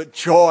anything but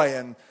joy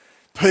and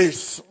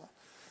peace.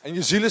 En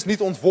je ziel is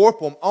niet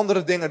ontworpen om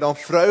andere dingen dan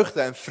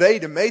vreugde en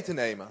vrede mee te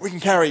nemen. We can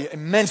carry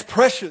immense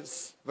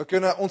pressures. We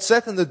kunnen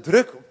ontzettende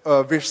druk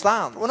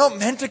weerstaan. We're not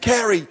meant to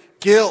carry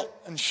guilt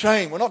and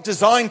shame. We're not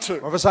designed to.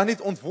 Maar we zijn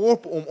niet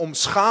ontworpen om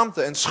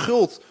schaamte en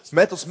schuld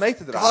met ons mee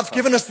te God's dragen.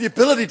 given us the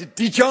ability to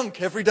de-junk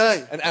every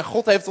day. En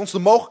God heeft ons de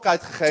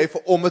mogelijkheid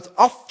gegeven om het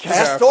af te Cast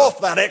werpen. off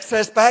that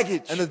excess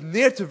baggage. En het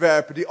neer te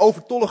werpen, die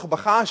overtollige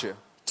bagage.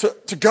 To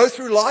go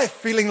through life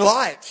feeling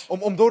light.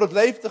 Om door het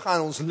leven te gaan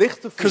en ons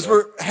licht te Because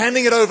voelen. we're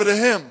handing it over to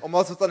Him.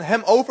 Omdat we het aan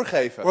Hem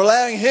overgeven. We're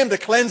allowing Him to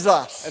cleanse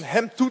us. En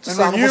Hem toe te And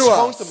staan om ons renew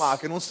schoon us. te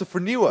maken en ons te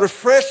vernieuwen.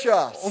 Refresh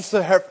us. Ons te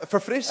And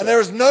verfrissen. there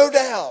is no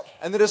doubt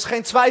En er is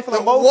geen twijfel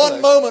aan that one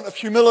mogelijk. moment of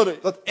humility,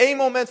 Dat één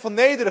moment van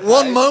one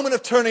nederigheid, moment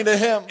of turning to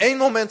Him, één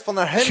moment van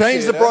naar Hem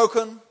chains are keren,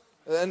 broken,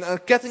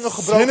 en kettingen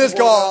Sin gebroken is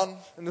worden, gone.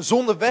 en de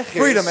zonde weg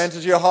freedom is,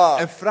 enters your heart.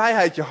 en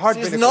vrijheid je hart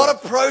It's not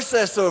binnenkomt. a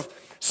process of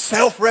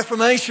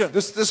self-reformation.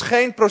 Dus het is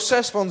geen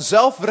proces van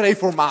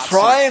zelfreformatie.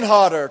 Trying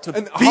harder to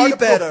En be harder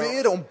better.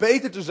 proberen om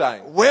beter te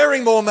zijn.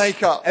 Wearing more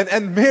makeup.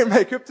 En meer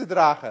make-up te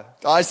dragen.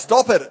 Guys,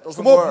 stop it. It doesn't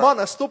Kom op work.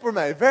 mannen, stop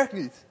ermee. Het werkt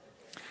niet.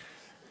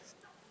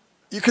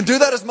 You can do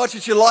that as much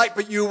as you like,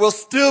 but you will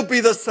still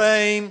be the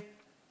same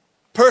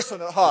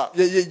person at heart.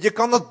 Je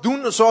kan dat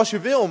doen zoals je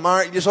wil,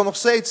 maar je zal nog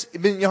steeds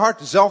in je hart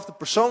dezelfde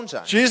persoon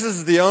zijn. Jesus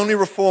is the only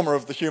reformer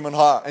of the human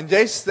heart, En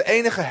Jezus is de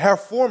enige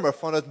hervormer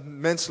van het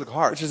menselijk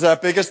hart. which is our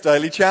biggest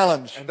daily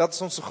challenge. En dat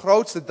is onze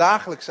grootste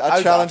dagelijkse Our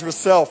challenge uitdaging.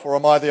 with self, or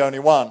am I the only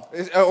one?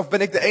 Of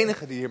ben ik de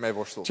enige die hiermee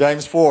worstelt?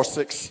 James 4,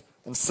 6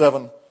 and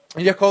 7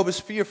 In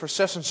Jacobus 4 vers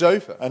 6 en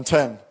 7 and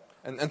 10,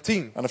 en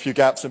 10. and a few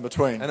gaps in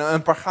between. En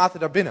een paar gaten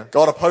daarbinnen.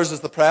 God opposes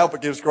the proud,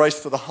 but gives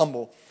grace to the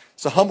humble.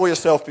 So humble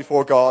yourself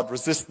before God,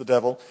 resist the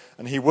devil,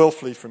 and he will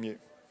flee from you.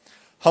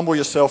 Humble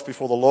yourself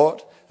before the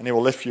Lord, and he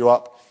will lift you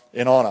up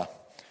in honor.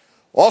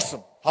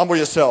 Awesome. Humble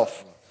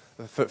yourself,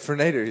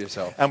 Verneder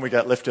jezelf. and we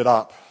get lifted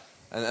up.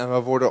 En we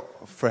worden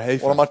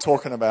verheven. What am I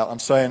talking about? I'm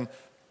saying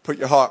put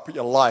your heart, put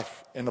your life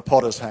in the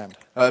potter's hand.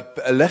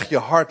 Leg je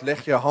hart,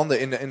 leg je handen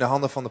in de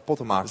handen van de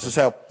pottenmaker. This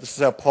is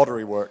how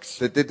pottery works.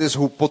 Dit is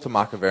hoe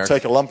pottenmaken werkt.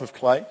 Take a lump of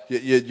clay,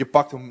 Je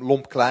pakt een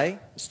lomp klei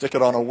stick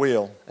it on a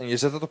wheel, en je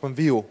zet het op een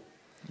wiel.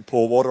 you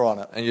pour water on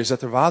it, En je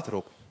zet er water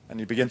op. and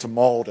you begin to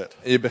mold it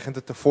En je begint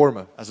het te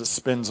vormen. as it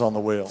spins on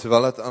the wheel.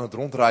 Terwijl het aan het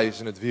ronddraaien is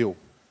in het wiel.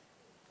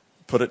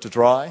 Put it to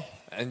dry,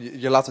 En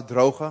je laat het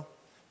drogen.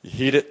 you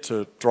heat it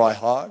to dry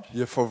hard,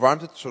 Je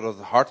verwarmt het zodat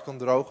het hard kan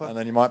drogen. and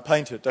then you might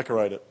paint it,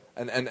 decorate it.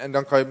 En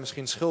dan kan je het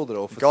misschien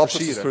schilderen of het God puts us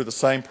versieren. through the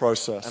same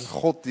process. En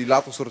God die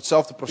laat ons door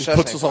hetzelfde He proces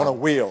puts heen us on a gaan.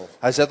 wheel.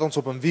 Hij zet ons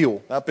op een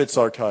wiel. That bit's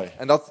okay.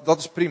 En dat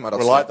is prima. Dat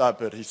We is like that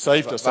bit. He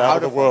saved us we out of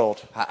houden the van.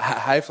 world.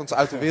 Hij heeft ons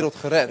uit de wereld He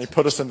gered.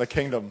 put us in the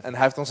kingdom. En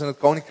hij heeft ons in het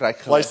koninkrijk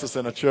Placed gelegd. us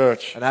in a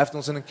church. En hij heeft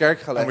ons in een kerk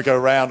And we gelegd.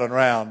 go round and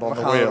round on We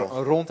the gaan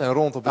wheel. rond en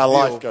rond op het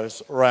Our life wiel.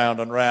 goes round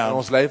and En round.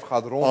 ons leven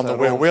gaat rond on the en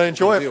wheel. rond. We op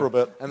enjoy het it for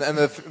wiel. a bit. En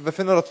we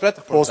vinden dat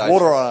prettig voor een Pours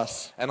water tijdje. on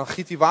us. En dan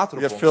giet hij water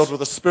We op get filled ons.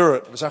 with the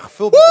Spirit. We zijn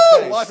gevuld met de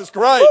Woo! geest. Life is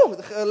great. Woe,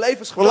 het leven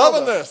is We're loving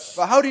geweldig. this.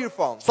 We houden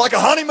hiervan. It's like a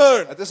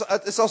honeymoon.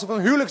 Het is alsof een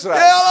huwelijksreis.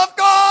 Yeah, I love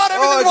God. Oh,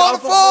 Everything's ik hou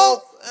van wonderful.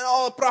 God. En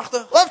oh,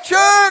 prachtig. Love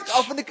church.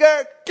 Af van de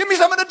kerk. Give me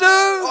something to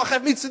do. Oh,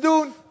 geef me iets te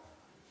doen.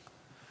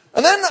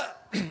 And then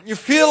you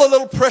feel a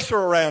little pressure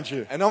around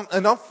you.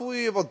 En dan voel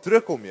je wat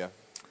druk om je.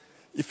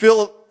 You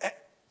feel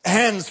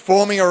hands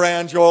forming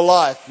around your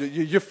life.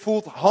 Je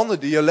voelt handen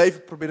die je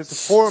leven proberen te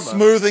vormen.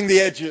 Smoothing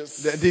the edges.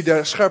 Die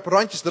de scherpe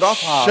randjes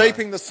eraf halen.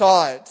 Shaping the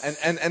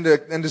sides.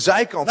 En de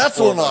zijkanten That's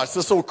all vormen. nice.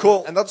 That's all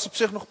cool. En dat is op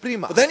zich nog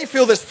prima. But then you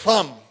feel this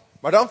thumb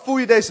Maar dan voel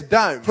je deze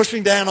duim.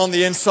 pushing down on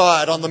the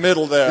inside, on the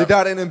middle Die there.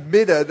 daar in het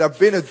midden, daar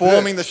binnen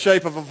Forming drukt. the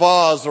shape of a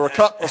vase or a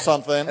cup or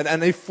something. En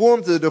hij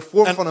vormt de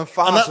vorm And- van een and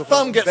vaas that of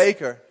thumb een gets-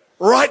 beker.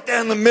 Right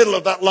down the middle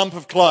of that lump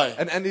of clay.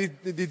 En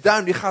die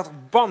duim die gaat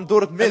bam door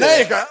het And midden.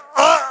 there you go.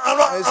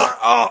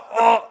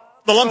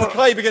 The lump of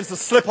clay begins to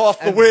slip off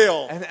the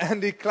wheel. En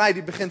die klei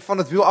die begint van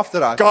het wiel af te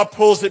raken. God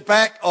pulls it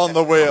back on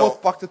the wheel.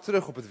 God pakt het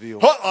terug op het wiel.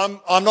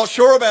 I'm not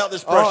sure about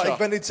this Oh, pressure. ik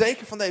ben niet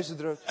zeker van deze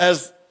druk.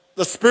 As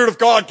the Spirit of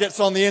God gets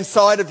on the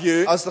inside of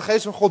you Als de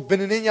geest van God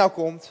binnenin jou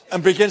komt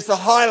and begins to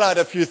highlight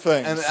a few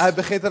en things. hij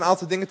begint een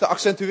aantal dingen te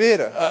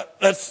accentueren.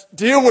 Let's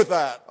deal with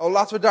that. Oh,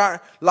 laten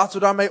we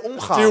daarmee Deal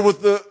omgaan.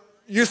 with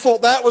you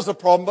thought that was a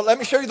problem, but let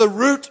me show you the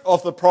root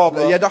of the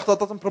problem. Jij dacht dat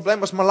dat een probleem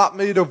was, maar laat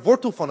me je de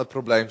wortel van het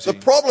probleem The zien.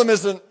 problem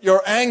isn't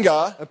your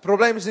anger. Het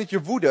probleem is niet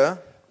je woede.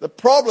 The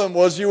problem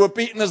was you were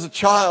beaten as a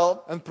child.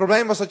 Het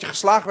probleem was dat je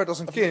geslagen werd als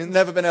een kind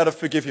Never been able to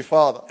forgive your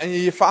father. en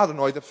je vader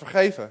nooit hebt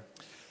vergeven.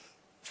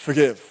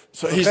 Forgive.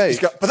 So he's Vergeef.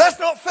 got, but that's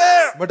not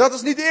fair. Maar dat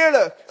is niet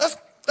eerlijk.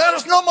 That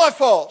is not my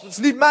fault. Dat is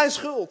niet mijn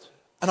schuld.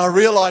 And I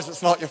realize it's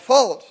not your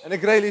fault. En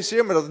ik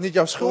realiseer me dat het niet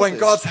jouw But schuld when is.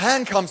 God's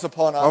hand comes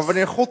upon Maar us,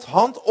 wanneer Gods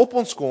hand op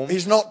ons komt,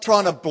 He's not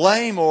trying to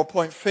blame or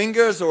point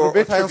fingers or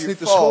probeert hij ons attribute niet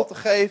de schuld fault. te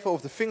geven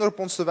of de vinger op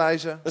ons te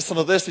wijzen. Listen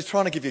to this. He's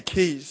trying to give you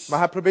keys Maar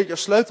hij probeert je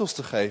sleutels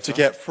te to geven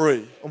get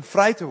free. om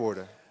vrij te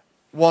worden.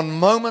 One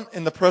moment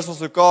in the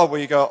presence of God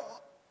where you go,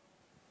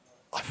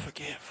 I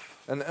forgive.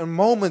 En een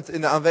moment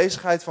in de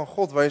aanwezigheid van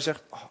God waar je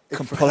zegt, oh, ik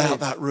Can pull out vergeef.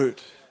 that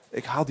root.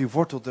 Ik haal die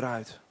wortel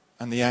eruit.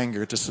 And the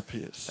anger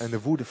disappears. En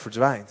de woede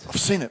verdwijnt. I've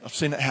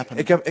seen it happen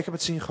Ik heb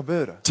het zien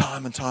gebeuren.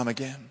 time and time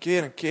again.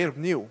 Keer en keer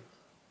opnieuw.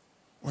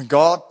 When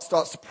God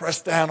starts to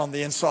press down on the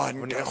inside and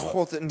Wanneer go,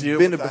 God in deal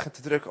binnen with begint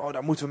te drukken, oh,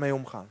 daar moeten we mee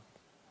omgaan.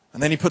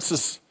 And then He puts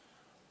us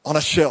on a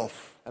shelf.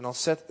 En dan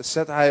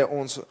zet hij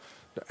ons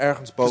er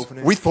ergens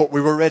bovenin. We thought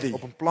we were ready.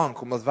 Op een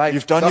plank, omdat wij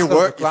You've done dachten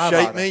your dat we work, you've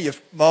klaar shaped waren. me,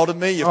 you've molded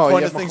me, you've Oh, je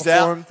pointed hebt me things out.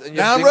 gevormd en je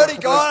Now hebt I'm dingen ready,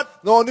 gedrukt.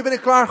 God. Nou, nu ben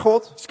ik klaar,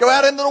 God. Let's go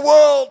out into the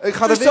world. Ik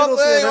ga Do de wereld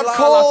something. in en I'm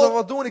laten we called.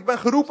 wat doen. Ik ben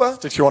geroepen.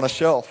 Sticks you on a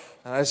shelf.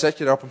 En hij zet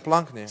je daar op een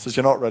plank neer. Says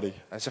you're not ready.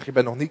 Hij zegt, je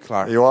bent nog niet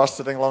klaar. You are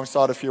sitting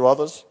alongside a few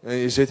others. En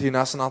je zit hier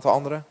naast een aantal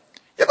anderen.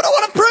 Yeah, but I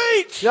want to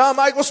preach. Ja,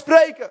 maar ik wil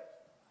spreken. I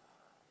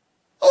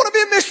want to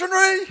be a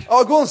missionary.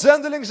 Oh, ik wil een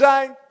zendeling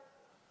zijn.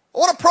 I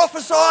want to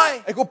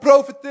prophesy. Ik wil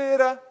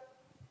profiteren.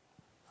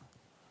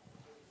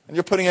 And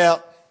you're putting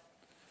out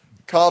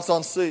cards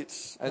on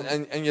seats.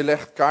 En je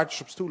legt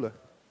kaartjes op stoelen.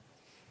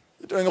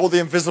 You're doing all the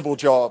invisible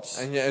jobs,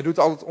 En je doet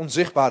al het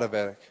onzichtbare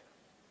werk.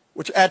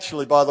 which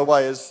actually, by the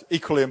way, is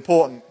equally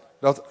important.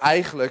 Dat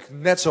eigenlijk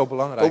net zo But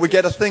belangrijk we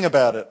get a is. thing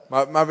about it.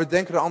 Maar we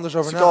denken er anders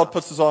over So na. God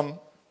puts us on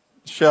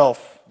shelf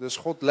Dus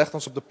God legt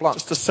ons op de plank.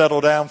 just to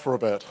settle down for a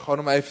bit. Gewoon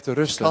om even te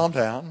rusten. Calm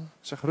down.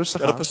 Zeg rustig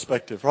Get a aan.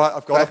 perspective, right?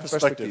 I've got a Krijg een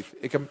perspective.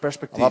 perspectief. Ik heb een I'm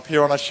perspectief. up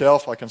here on a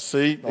shelf. I can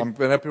see. I'm Ik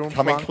ben heb hier op de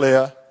coming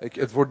plank.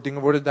 clear.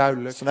 Dingen worden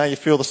duidelijk. So now you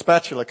feel the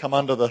spatula come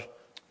under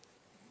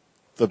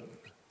the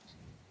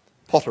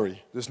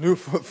pottery. Dus nu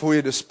voel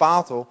je de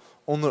spatel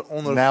onder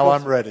Now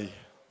I'm ready.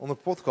 onder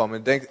het pot komen.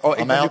 En denkt, oh, ik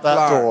I'm ben nu out that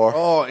klaar. door.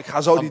 Oh, ik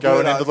ga zo die I'm deur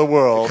going uit. into the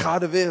world. Ik ga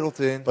de wereld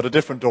in. But a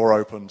different door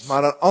opens.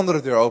 Maar een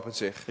andere deur opent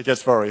zich. It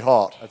gets very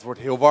hot. Het wordt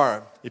heel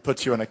warm. He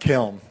puts you in a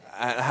kiln.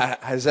 En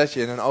hij zet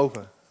je in een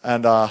oven.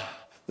 And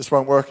this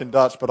won't work in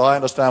Dutch, but I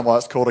understand why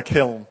it's called a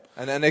kiln.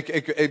 En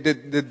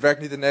dit werkt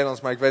niet in het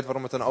Nederlands, maar ik weet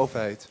waarom het een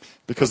oven heet.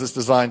 Because it's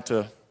designed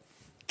to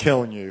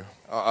kill you.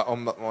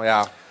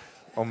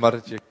 Omdat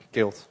het je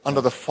kilt.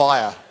 Under the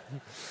fire. You're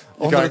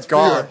Onder going, het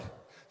God, vuur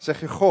zeg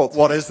je, God,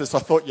 what is this? I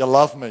thought you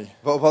loved me.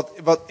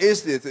 wat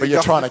is dit? But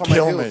you're trying to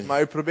kill me.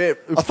 Maar u probeert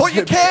I thought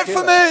you cared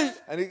for me.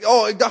 En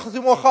ik dacht dat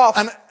u me gaf.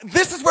 And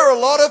this is where a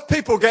lot of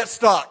people get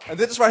stuck. En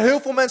dit is waar heel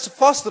veel mensen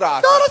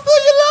vastraken. God, I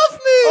thought you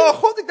loved me. Oh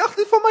God, ik dacht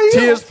dit van mij hield.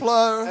 Tears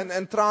flow.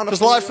 En tranen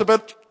Because life's a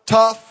vloeien. bit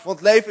tough. Want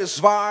het leven is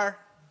zwaar.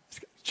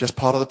 Just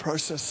part of the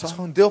process, Het is son.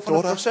 gewoon deel van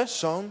het Daughter. proces,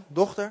 zoon,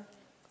 dochter.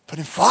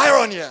 Putting fire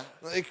on you.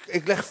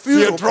 Ik leg So vuur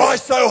you op dry je.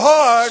 so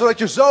hard. Zodat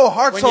je zo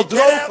hard When zal you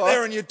get out drogen.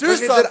 there and you do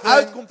Wanneer je something.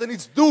 eruit komt en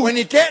iets doet. When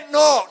you get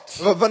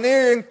knocked.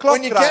 Wanneer je een klap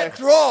When you get krijgt.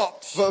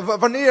 dropped.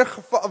 Wanneer je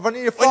When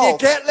you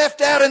valt. get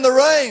left out in the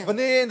rain.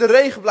 Wanneer je in de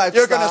regen blijft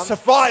You're going to staan.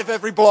 survive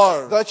every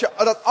blow. Dat je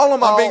dat I'm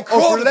allemaal being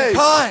called to be overleeft.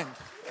 kind.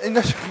 En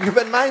dat je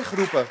bent mij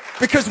geroepen.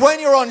 Because when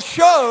you're on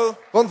show,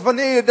 Want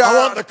wanneer je I daar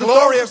want the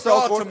glory of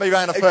God to be ik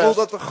manifest. wil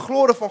dat de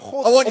glorie van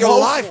God I want your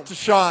omhoog life komt, to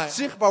shine.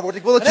 zichtbaar wordt.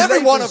 Ik wil dat And je every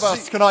leven one of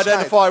us can schijnt.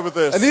 identify with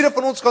this. En ieder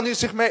van ons kan hier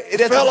zich mee We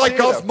feel like God's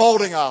identificeren.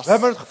 molding us. We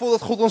hebben het gevoel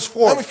dat God ons And we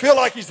vormt. feel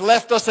like He's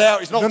left us out.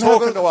 He's not Dan hebben we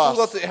talking het to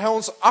gevoel us. dat Hij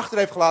ons achter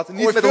heeft gelaten,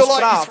 We niet met feel ons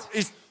like praat.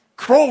 He's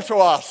cruel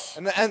to us.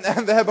 En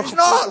we hebben He's gevoeld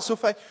not.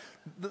 alsof Hij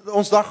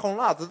ons daar gewoon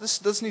laat.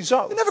 Dat is niet zo.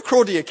 You never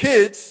cruel to your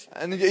kids.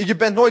 En je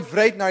bent nooit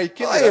wreed naar je Are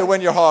you kinderen.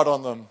 when you're hard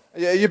on them?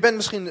 Je bent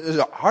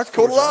misschien hard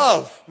voor called ze,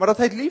 love. maar dat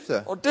heet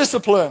liefde. Or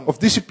discipline? Of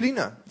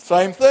discipline.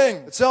 Same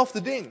thing.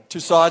 Hetzelfde ding. Two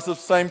sides of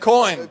the same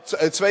coin.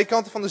 Twee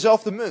kanten van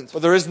dezelfde munt.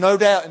 But there is no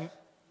doubt in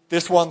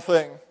this one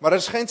thing. Maar er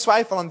is geen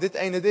twijfel aan dit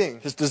ene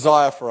ding. His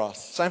desire for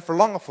us Zijn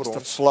verlangen voor is to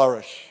ons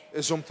flourish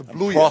is om te and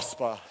bloeien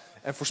prosper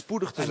en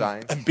voorspoedig te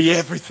zijn. and be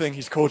everything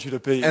He's called you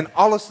to be. En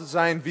alles te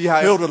zijn wie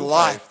Hij Filled with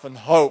geroepen heeft. life and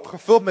hope.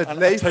 Gevuld met And I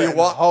leven tell you en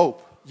what,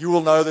 hoop. you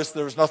will know this.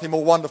 There is nothing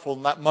more wonderful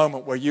than that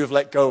moment where you have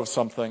let go of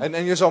something.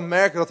 En je zal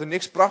merken dat er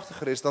niks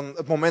prachtiger is dan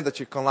het moment dat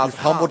je kan laten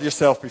You've humbled gaan.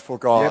 yourself before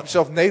Je hebt God.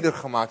 jezelf nederig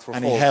gemaakt voor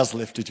And He God. has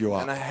lifted you En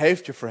up. Hij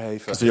heeft je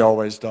verheven. Because He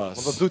always Want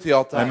dat does. doet Hij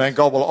altijd. Amen.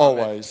 God will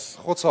always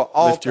God zal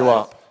lift you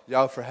altijd up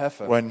jou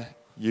verheffen. when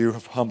you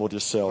have humbled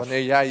yourself.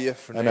 Wanneer jij je Amen.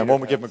 vernedert.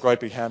 Won't we give Him a great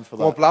big hand for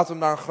Kom op, that? laten we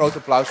hem daar een groot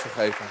applaus voor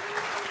geven.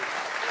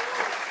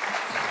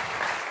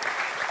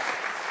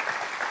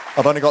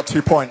 I've only got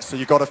 2 points, so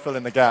you've got to fill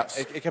in the gaps.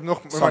 Ik heb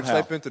nog maar Somehow.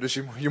 2 punten, dus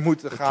je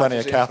moet de Plenty gaten of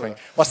invullen. capping.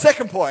 My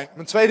second point,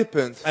 Mijn tweede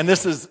punt. and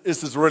this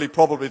is really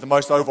probably the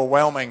most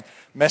overwhelming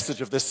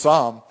message of this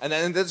psalm.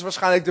 En dit is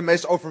waarschijnlijk de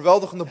meest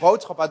overweldigende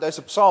boodschap uit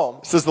deze psalm.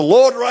 It says, the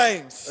Lord Er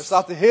reigns.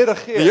 staat de Heer The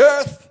regeert.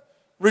 earth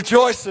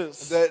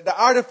rejoices. De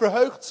aarde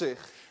verheugt zich.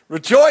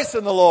 Rejoice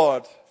in the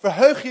Lord.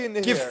 Verheug je in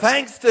de Give Heer.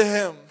 thanks to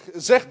Him.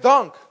 Zeg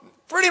dank.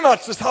 Pretty much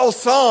this whole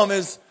psalm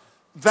is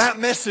that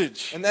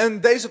message.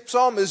 En deze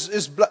psalm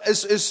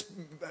is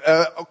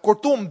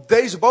kortom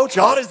deze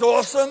boodschap. God is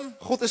awesome.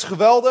 God is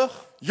geweldig.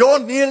 You're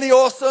nearly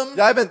awesome.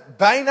 Jij bent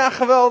bijna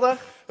geweldig.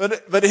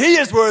 But He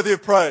is worthy of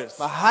praise.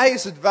 Maar Hij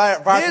is het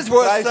waard He om is te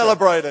worth prijzen.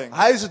 celebrating.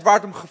 Hij is het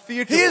waard om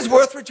gevierd te He is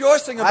worden. worth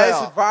rejoicing Hij is het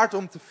about. waard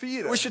om te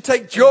vieren. We should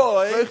take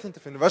joy Vreugde in te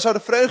vinden. Wij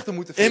zouden vreugde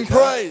moeten in vinden.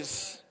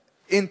 praise.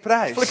 In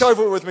prijs. Flick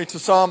over with me to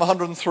Psalm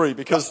 103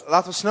 because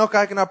Laten we snel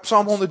kijken naar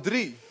Psalm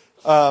 103.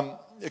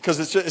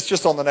 it's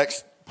just on the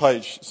next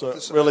page, so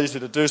it's real easy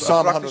to do.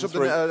 Psalm Praktisch op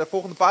 103. de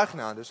volgende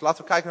pagina. Dus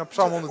laten we kijken naar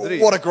Psalm 103.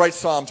 What a great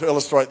psalm to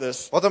illustrate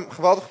this. Wat een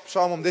geweldige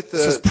psalm om dit te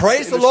It says,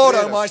 praise the Lord, O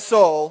illustreren. my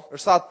soul, Er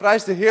staat,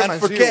 prijs de Heer and mijn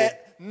ziel. forget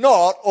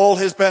not all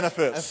His En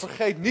benefits.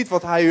 vergeet niet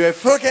wat Hij u heeft.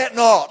 Forget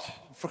not.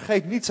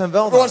 Vergeet niet zijn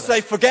Everyone weldaden.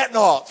 say, forget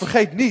not.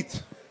 Vergeet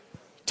niet.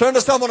 Turn to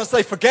someone and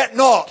say, forget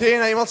not. Keer je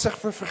naar iemand en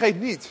zeg, vergeet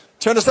niet.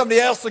 Turn to somebody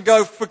else and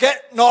go,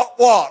 forget not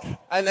what?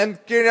 En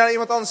keer je naar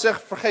iemand anders en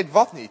zeg, vergeet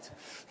wat niet.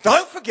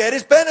 Don't forget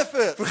His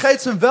benefits.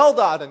 Vergeet zijn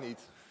weldaden niet.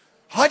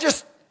 I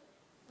just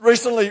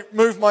recently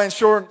moved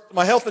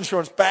my health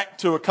insurance back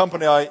to a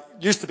company I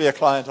used to be a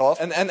client of.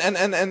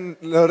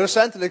 En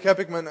recentelijk heb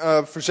ik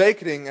mijn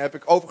verzekering,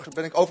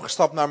 ben ik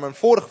overgestapt naar mijn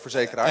vorige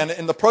verzekeraar. And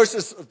in the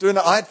process of doing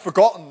that, I had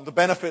forgotten the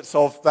benefits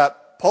of that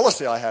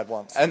policy I had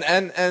once.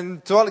 En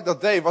terwijl ik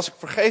dat deed, was ik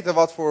vergeten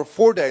wat voor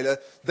voordelen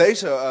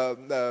deze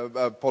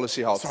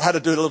policy had. So I had to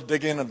do a little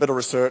digging and a bit of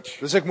research.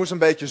 Dus ik moest een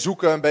beetje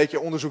zoeken, een beetje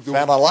onderzoek doen.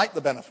 Found I liked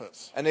the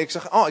benefits. En ik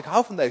zeg, ik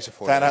hou van deze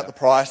Found out voordelen. the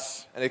price.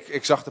 En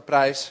ik zag de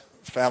prijs.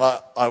 Found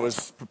out I was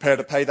prepared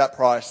to pay that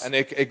price. En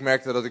ik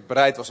merkte dat ik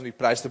bereid was om die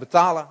prijs te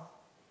betalen.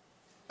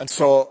 And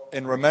so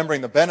in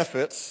remembering the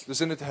benefits, Dus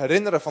in het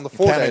herinneren van de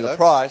counting the voordelen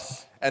price,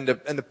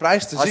 en de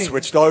prijs te I zien,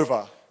 switched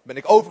over. ben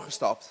ik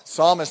overgestapt.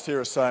 Psalmist here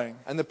is saying,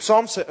 En de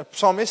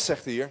psalmist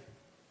zegt hier,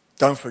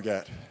 don't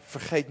forget.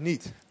 vergeet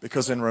niet.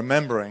 Because in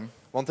remembering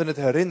Want in het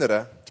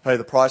herinneren, to pay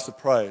the price of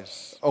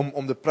praise,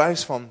 om de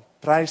prijs van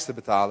prijs te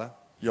betalen,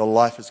 your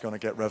life is going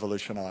to get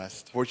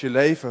revolutionized. wordt je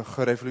leven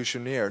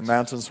gerevolutioneerd.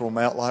 Mountains will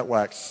melt like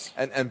wax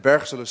En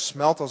bergen zullen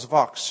smelten als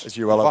wax. as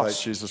you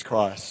elevate Jesus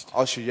Christ.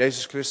 Als je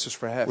Jezus Christus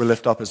verheft. We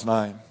lift up his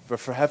name. We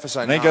verheffen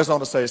zijn And he goes naam.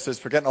 on to say, he says,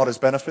 forget not his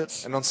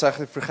benefits. En dan zegt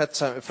hij, vergeet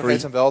zijn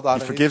He weldaden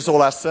niet. forgives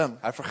all our sin.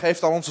 Hij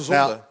vergeeft al onze Now,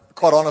 zonden.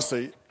 quite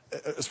honestly,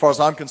 as far as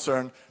I'm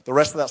concerned, the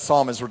rest of that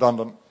psalm is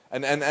redundant.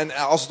 En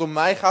als het om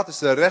mij gaat, is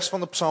de rest van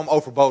de psalm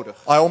overbodig.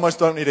 I almost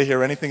don't need to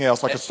hear anything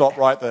else. I could stop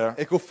right there.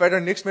 Ik hoef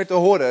verder niks meer te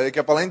horen. Ik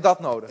heb alleen dat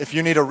nodig. If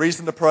you need a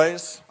reason to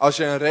praise, Als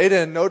je een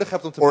reden nodig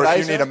hebt om te or if you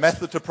need a prijzen,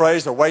 method to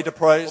praise, a way to of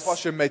praise,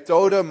 als je een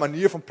methode, een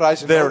manier van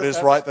prijzen there it nodig is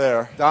hebt, right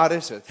there. daar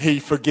is het.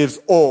 He forgives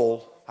all,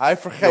 Hij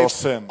Your vergeeft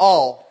sin.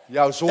 al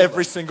jouw zonden.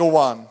 every single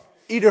one,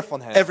 Ieder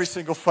van hen. every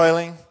single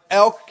failing,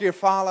 Elke keer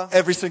falen.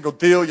 every single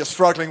deal you're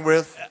struggling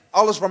with,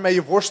 Alles waarmee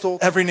je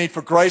worstelt. every need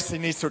for grace he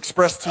needs to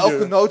express to Elke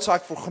you.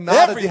 noodzaak voor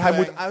genade die hij moet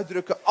Everything.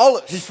 uitdrukken.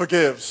 Alles He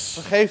forgives.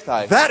 vergeeft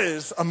hij. That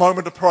is a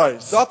moment of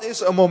praise. Dat is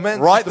een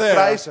moment Right om te there.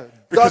 prijzen.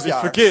 Because Dat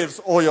he jaar.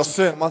 forgives all your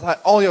sin. Omdat hij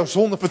al jouw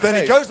zonden But then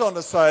he vergeeft. goes on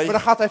to say, Maar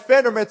dan gaat hij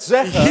verder met he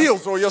zeggen.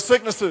 heals all your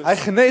sicknesses. Hij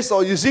geneest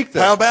al je ziekte.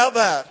 How about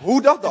that?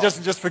 Hoe dat He dan?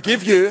 doesn't just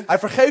forgive you, Hij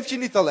vergeeft je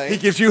niet he alleen.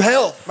 gives you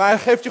health. Maar hij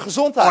geeft je Are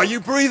gezondheid.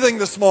 you breathing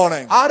this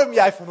morning? Adem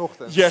jij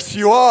vanochtend? Yes,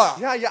 you are.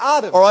 Ja, je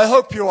ademt. Or I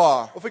hope you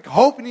are. Of ik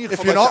hoop in ieder If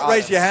geval you're dat not, je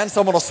raise ademt. your hand.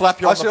 Someone will slap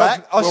you on Als the je back.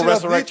 dat, als We'll je dat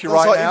resurrect niet, you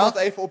dan zal right iemand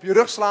now. even op je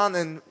rug slaan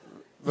en...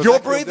 we You're wekken je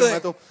op dit breathing.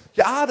 moment op.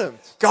 Je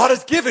ademt. God has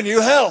given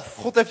you health.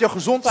 God heeft jou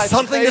gezondheid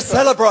Something to gegeven.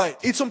 celebrate.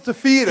 Iets om te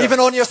vieren. Even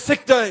on your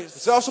sick days.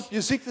 Zelfs op je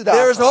There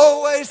ziektedagen. is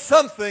always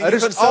something Er you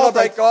can is celebrate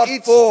altijd God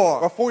iets for.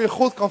 waarvoor je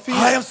God kan I am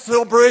vieren.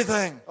 still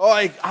breathing. Oh,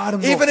 ik adem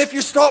nog. Even if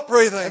you stop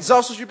breathing. En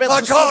zelfs als je bent My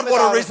gestopt God, met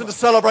what a ademen. reason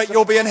to celebrate.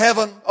 You'll be in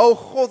heaven. Oh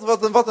God,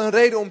 wat een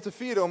reden om te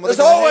vieren. Omdat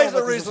There's ik in de always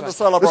hemel a met u reason zal to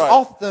zijn. celebrate. Er is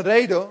altijd een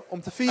reden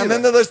om te And then vieren.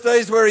 there are those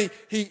days where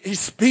he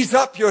speeds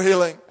up your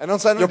healing. En dan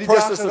zijn er Your die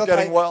process dagen of dat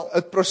hij getting well.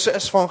 het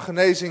proces van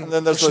genezing And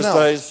then there's those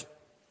versnelt. days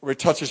where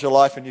he touches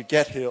your life and you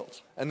get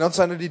healed. En dan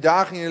zijn er die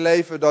dagen in je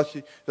leven dat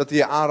hij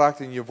je aanraakt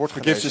en je wordt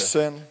Forgives your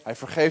genezen. sin. Hij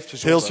vergeeft je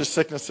Heals your zonde.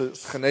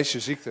 sicknesses. Geneest je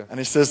ziekte. And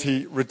he says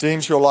he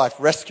redeems your life,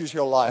 rescues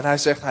your En life hij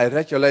zegt, hij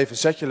redt je leven,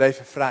 zet je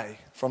leven vrij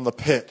from the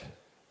pit.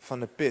 van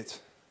de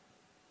pit.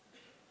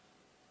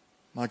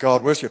 My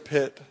God, where's your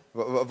pit?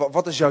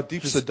 Wat is jouw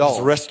diepste He's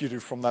dal? rescued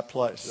you from that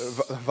place.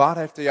 Waar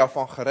heeft hij jou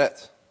van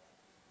gered?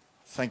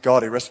 Thank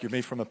God he rescued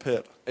me from a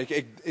pit.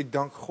 Ik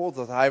dank God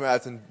dat hij me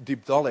uit een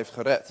diep dal heeft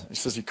gered. He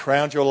says he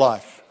crowned your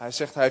life Hij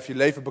zegt, hij heeft je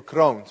leven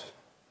bekroond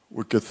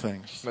with good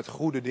things. met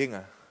goede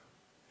dingen.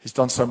 He's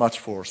done so much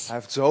for us. Hij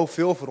heeft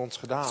zoveel voor ons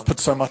gedaan. He's put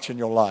so much in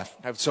your life.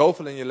 Hij heeft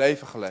zoveel in je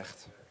leven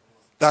gelegd.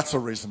 That's a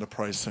reason to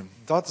praise him.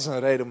 Dat is een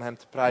reden om hem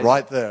te prijzen.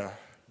 Right there.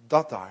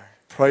 Dat daar.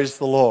 Praise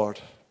the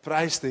Lord,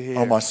 Prijs de Heer.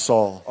 oh my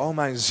soul. O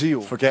mijn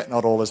ziel. Forget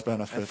not all his En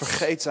benefits.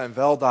 vergeet zijn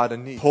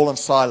weldaden niet. Paul and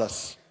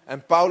Silas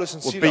En Paulus en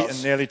were beaten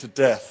Silas, nearly to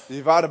death.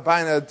 die waren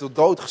bijna tot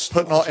dood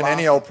Put not in any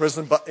geslagen. old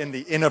prison, but in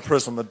the inner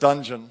prison, the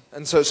dungeon.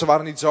 En ze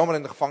waren niet zomaar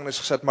in de gevangenis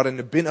gezet, maar in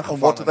de And what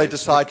binnengevangenis. did they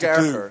decide de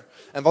to kerker.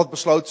 En wat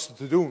besloten ze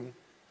te doen?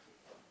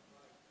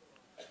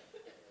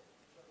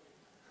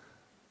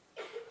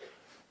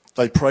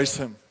 They praise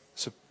him.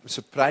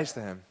 Ze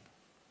prijsden hem.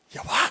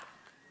 Yeah, what?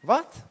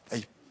 Wat?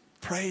 They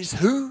praise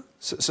who?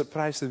 Ze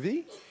prijsden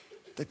wie?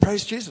 They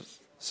praise Jesus.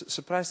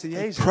 Ze prijsden They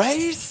Jezus.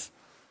 praise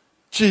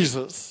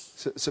Jesus.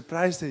 Ze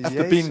prijsden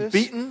After being Jezus.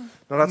 beaten,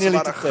 Nadat ze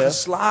nearly to waren death,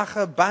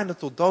 geslagen, bijna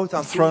tot dood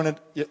aan toe. thrown in,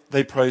 yeah,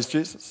 they praised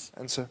Jesus.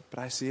 En ze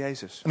prijsden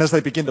Jezus. And as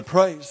they begin to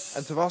praise,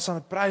 En terwijl ze aan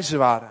het prijzen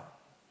waren,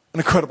 an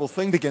incredible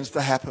thing begins to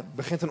happen.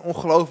 begint een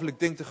ongelooflijk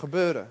ding te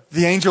gebeuren.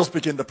 The angels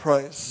begin to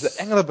praise. De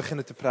engelen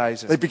beginnen te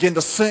prijzen. They begin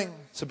to sing.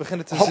 Ze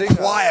beginnen te A whole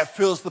zingen. choir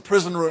fills the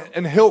prison room.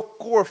 Een heel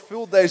koor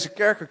vult deze A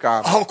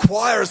kerkenkamer. whole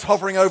choir is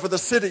hovering over the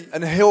city.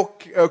 Een heel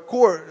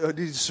koor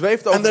die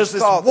zweeft over And de there's this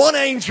stad. one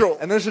angel.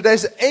 En er is er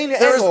deze ene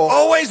There is engel.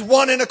 always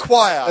one in a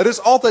choir. Er is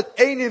altijd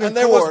één in And een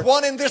there was koor.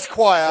 one in this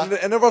choir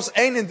En er was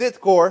één in dit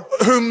koor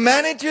who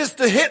manages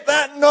to hit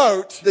that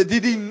note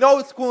die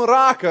noot kon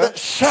raken. that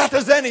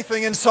shatters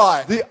anything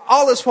inside. Die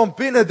alles van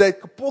binnen deed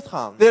kapot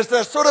gaan. There's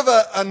a sort of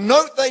a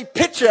note they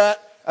pitch at.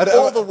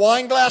 All the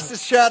wine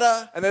glasses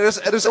shatter. En er is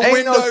The één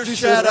windows noot die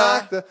ze shatter.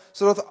 raakte,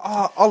 zodat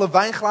alle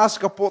wijnglazen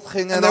kapot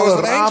gingen. And En there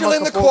alle was an angel ramen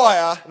in the kapot.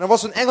 choir En er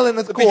was een engel in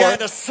het that began koor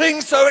to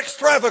sing so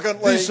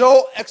extravagantly. die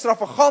zo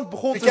extravagant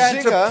begon te Began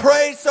to zingen.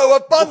 praise so Begon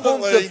te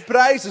abundantly.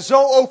 prijzen,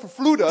 zo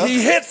overvloedig. He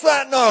hits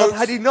that Dat hij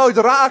note die nooit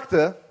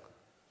raakte.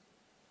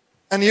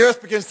 And the earth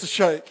begins to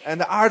shake. En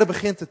de aarde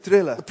begint te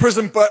trillen. The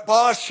prison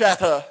bars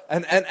shatter.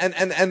 En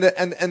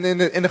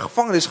in de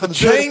gevangenis gaan de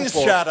The deuren chains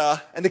kapot.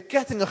 shatter En de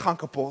kettingen gaan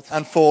kapot.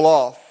 and fall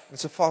off. En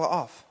ze vallen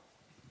af.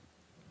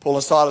 Paul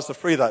and Silas are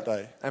free that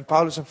day. En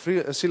Paulus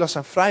en Silas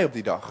zijn vrij op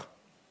die dag.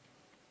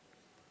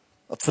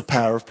 That's the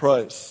power of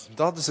praise.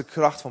 Dat is de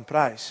kracht van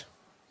prijs.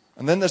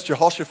 And then there's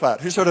Jehoshaphat.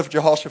 Who's heard of En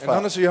dan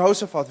Jehoshaphat? is er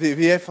Jehoshaphat.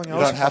 Wie heeft van You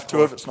don't Jehoshaphat have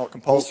to if it's not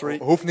compulsory.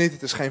 Hoeft niet,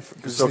 het is geen You can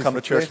het is still niet come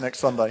to church verplicht. next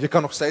Sunday. Je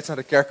kan nog steeds naar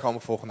de kerk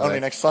komen volgende Only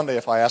week. next Sunday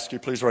if I ask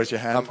you, please raise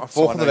your hand. Maar so I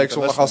volgende know week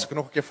you're zondag, als listening. ik er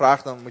nog een keer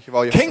vraag, dan moet je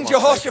wel je King hand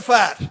omhoog steken.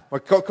 Jehoshaphat, Maar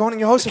koning king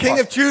Jehoshaphat,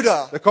 of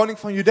Judah. de koning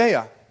van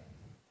Judea.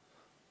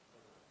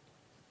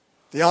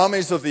 The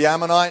armies of the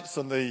Ammonites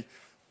and the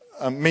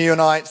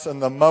Meunites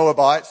and the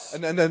Moabites.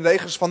 En de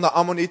legers van de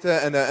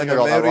Ammonieten en de You got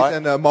that Meunieten right.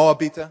 en de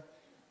Moabieten.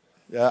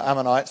 Yeah,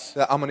 Ammonites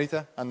De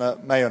Ammonieten and the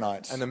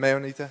Meunites. en de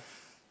Meunieten.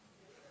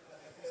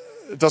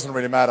 It doesn't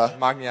really matter.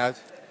 Maakt niet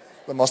uit.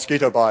 The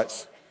mosquito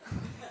bites.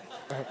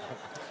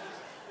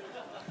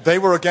 They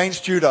were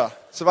against Judah.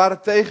 Ze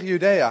waren tegen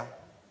Judea.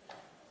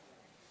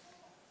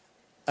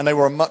 And they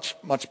were a much,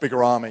 much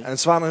bigger army. En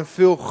ze waren een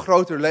veel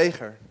groter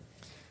leger.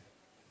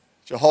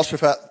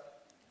 Jehoshaphat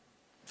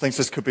thinks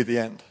this could be the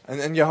end.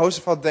 En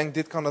Jehoshaphat denkt,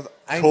 dit kan het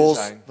einde Calls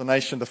zijn. the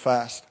nation to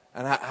fast.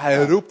 En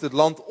hij roept het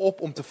land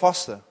op om te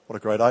vasten.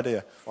 What a great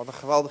idea. Wat een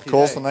geweldig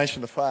Calls the idee.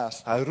 nation to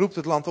fast. Hij roept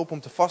het land op om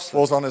te vasten.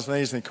 Falls on his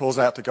knees and he calls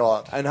out to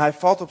God. En hij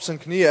valt op zijn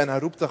knieën en hij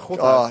roept naar God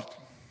uit. God,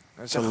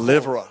 En zegt,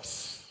 deliver God,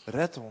 us.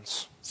 red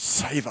ons.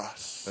 Save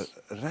us.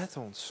 Red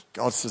ons.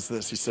 God says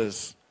this. He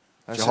says,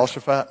 Hij zegt,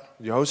 Jehoshaphat,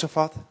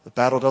 Jehoshaphat, the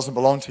battle doesn't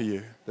belong to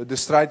you. de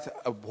strijd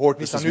hoort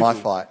niet This aan is u my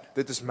toe. fight.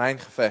 Dit is mijn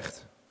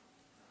gevecht.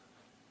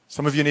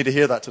 Some of you need to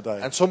hear that today.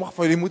 En sommigen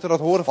van jullie moeten dat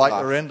horen The fight vandaag.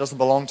 you're in doesn't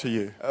belong to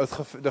you.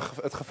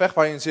 Het gevecht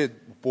waar je in zit,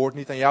 behoort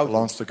niet aan jou It toe.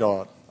 belongs to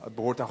God. Het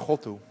behoort aan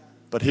God toe.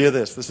 But hear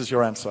this. This is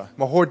your answer.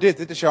 Maar hoor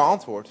dit is jouw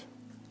antwoord.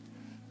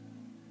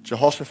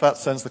 Jehoshaphat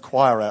sends the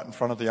choir out in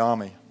front of the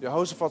army.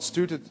 Jehoshaphat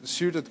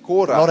stuurt het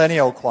koor uit. Not any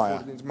old Voor choir.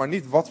 de dienst, maar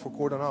niet wat voor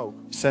koor dan ook.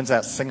 He sends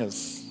out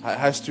singers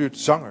Hij stuurt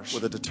zangers.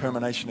 with a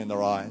determination in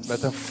their eyes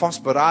Met een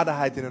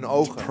vastberadenheid in hun to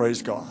ogen.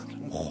 praise God.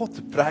 Om God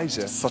te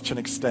prijzen. To such an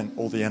extent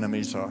all the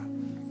enemies are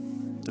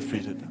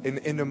defeated.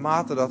 In de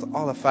mate dat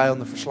alle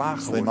vijanden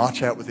verslagen So they worden.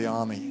 march out with the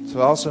army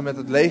Terwijl ze met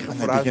het leger and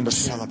they vooruit begin to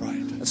beginnen.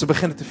 celebrate. En ze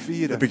beginnen te They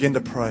vieren. begin to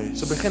Ze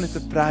praise. beginnen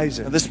te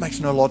prijzen. And this makes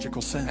no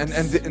logical sense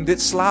En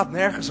dit slaat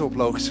nergens op,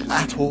 logisch gezien.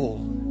 at all.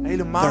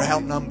 Helemaal They're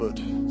niet.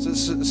 outnumbered.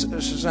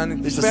 Ze zijn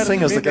in These are verre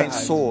singers minderheid.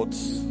 against swords.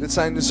 Dit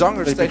zijn de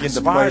zangers They tegen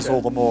begin to praise all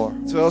zwaarden. the more.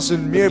 Terwijl ze They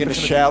meer begin to beginnen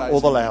te shout all the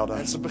prijzen. louder.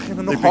 En ze beginnen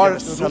They nog begin harder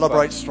to te roepen.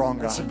 celebrate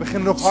stronger. En ze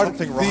beginnen nog harder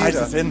te Something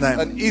rises in vieren. them.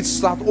 En iets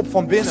staat op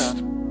van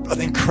binnen. An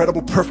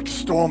incredible perfect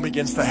storm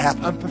begins to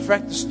happen. Een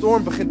perfecte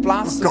storm begint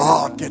plaats te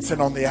God vinden. gets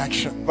in on the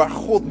action. Waar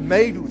God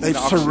meedoet in de They've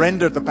actie.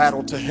 surrendered the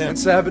battle to Him. En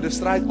ze hebben de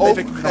strijd They've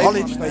overgegeven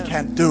acknowledged aan they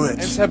hem. can't do En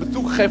it. ze hebben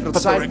toegegeven dat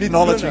But zij they're het niet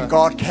acknowledging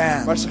kunnen. God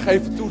can. Maar ze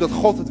geven toe dat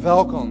God het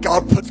wel kan.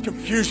 God puts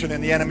confusion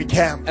in the enemy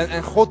camp.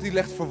 En God die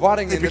legt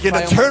verwarring They in de begin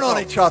to vijand. turn on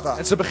each other.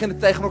 En ze beginnen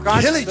tegen elkaar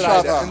Kill te each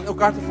strijden. other. En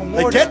elkaar te They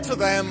vermoorden. get to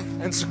them.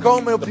 En ze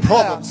komen op The die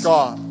problem's plaats.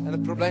 gone. En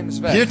het probleem is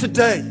Here weg.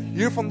 today,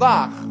 Hier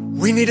vandaag.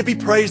 we need to be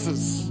praisers.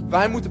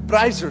 Wij moeten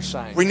prijzers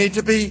zijn. We need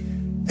to be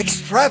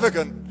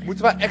extravagant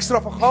Moeten wij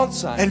extravagant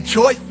zijn. and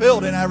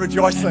joy-filled in our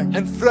rejoicing.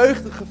 En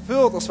vreugde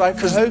gevuld als wij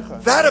verheugen.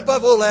 That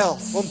above all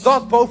else, Want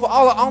dat boven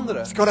alle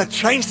anderen. it's going to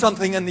change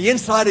something in the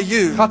inside of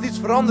you. Gaat iets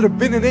veranderen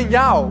binnenin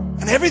jou.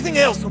 And everything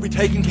else will be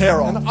taken care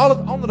of. En al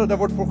het andere, daar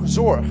wordt voor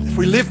gezorgd. If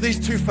we live these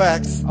two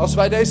facts, Als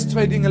wij deze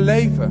twee dingen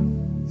leven.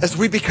 as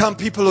we become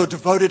people who are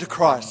devoted to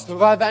Christ,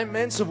 Terwijl wij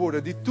mensen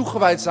worden die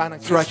toegewijd zijn aan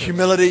through our Christus.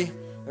 humility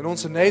En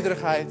onze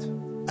nederigheid.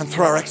 and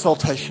through our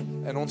exaltation.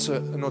 En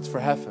het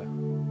verheffen.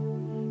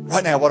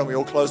 Right now, why don't we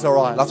all close our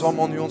eyes? Laten we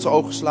allemaal nu onze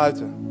ogen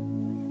sluiten.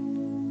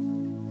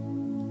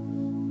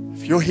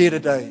 If you're here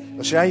today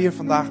Als jij hier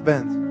vandaag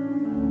bent.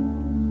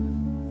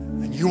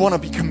 and you want to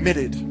be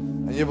committed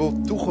En je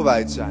wilt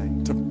toegewijd zijn.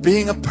 to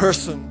being a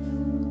person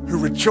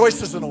who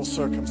rejoices in all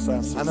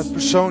circumstances, Aan het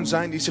persoon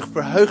zijn die zich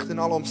verheugt in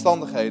alle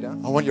omstandigheden.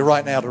 I want you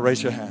right now to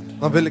raise your hand.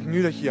 Dan wil ik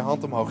nu dat je je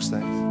hand omhoog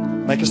steekt.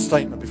 Make a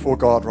statement before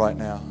God right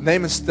now.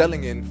 Neem een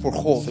stelling in voor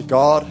God. Say,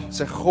 God,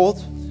 Zeg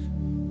God,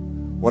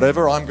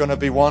 whatever, I'm going to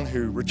be one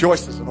who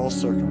rejoices in all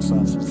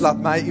circumstances. laat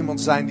mij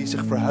iemand zijn die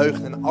zich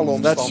verheugt in alle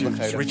If that's you,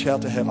 just omstandigheden. reach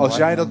out to Him. Als right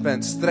jij now. dat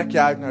bent, strek je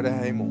uit naar de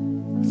hemel.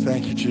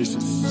 Thank you,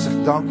 Jesus. Zeg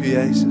dank u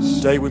Jezus.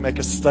 Today we make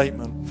a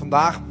statement.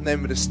 Vandaag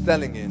nemen we de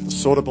stelling in The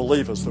sort of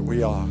believers that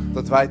we are.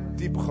 dat wij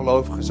diepe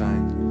gelovigen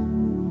zijn.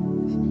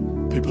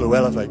 People who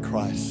elevate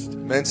Christ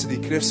Mensen die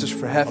Christus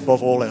verheffen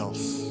above all else.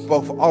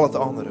 boven al het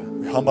andere.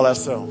 We humble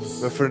ourselves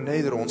We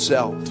vernederen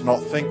onszelf. to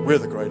not think we're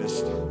the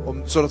greatest,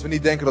 Zodat we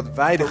niet denken dat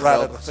wij de but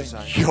rather to geweldigste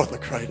think zijn. you're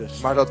the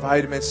greatest. Maar dat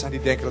wij de mensen zijn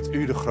die denken dat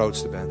u de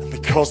grootste bent.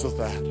 Because of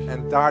that,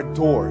 En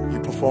daardoor you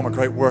perform a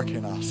great work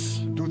in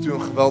us, doet u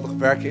een geweldig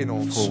werk in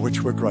ons. for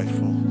which we're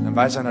grateful. En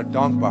wij zijn er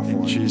dankbaar In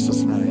voor.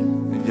 Jesus' name.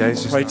 In I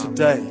Jezus' pray naam.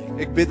 today,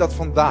 Ik bid dat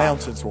vandaag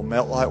mountains will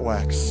melt like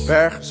wax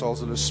bergen zal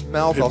zullen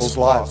smelten als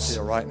People's lives glas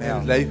here right in now.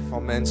 het leven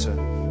van mensen.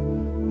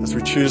 as we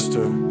choose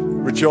to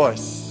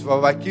rejoice.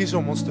 Terwijl wij kiezen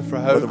om ons te Whether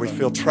we verheugen.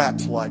 feel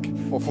trapped like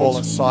Of Paul and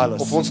ons,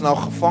 Silas. of ons nou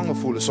gevangen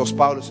voelen zoals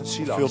Paulus en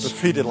Feel Silas.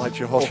 defeated like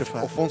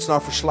Jehoshaphat. Of ons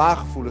nou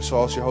verslagen voelen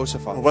zoals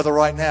Jehoshaphat. Or whether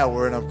right now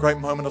we're in a great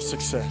moment of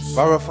success.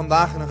 Waar we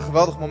vandaag in een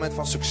geweldig moment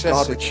van succes God,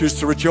 we zitten. choose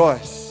to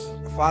rejoice.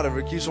 Vader,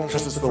 we kiezen ons om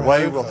Because te it's the way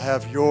we'll verheugen.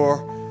 have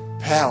your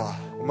power,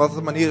 Omdat het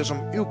een manier is om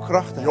uw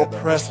kracht te your hebben.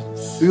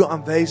 presence, Uw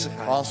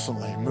aanwezigheid.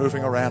 constantly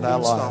moving around our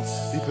Constant.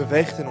 lives. Die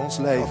beweegt in ons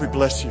God, we leven.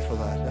 bless you for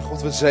that. En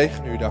God, we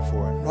zegenen u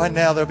daarvoor. Right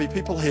now, there'll be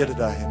people here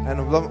today, and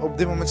En op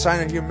dit moment zijn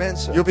er hier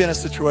mensen. you'll be in a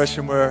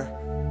situation where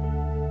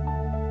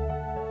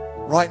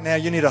right now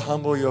you need to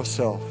humble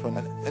yourself and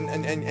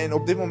En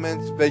op dit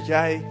moment weet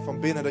jij van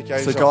binnen dat jij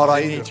Say, jezelf God, I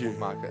nederig need you. moet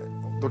maken.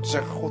 Door te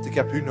zeggen, God, ik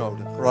heb u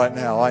nodig. right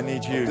now I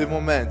need Op you. dit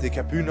moment, ik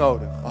heb u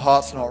nodig. My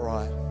heart's not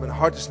right. Mijn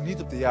hart is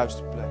niet op de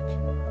juiste plek.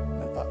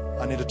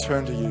 I need to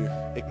turn to you.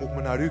 Ik moet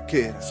me naar u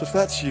keren. So if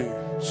that's you,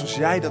 Zoals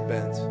jij dat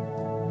bent.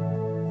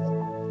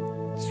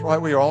 it's right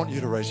where I want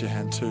you to raise your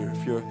hand too.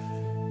 If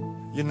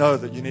you know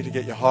that you need to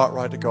get your heart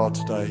right to God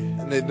today.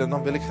 En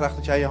dan wil ik graag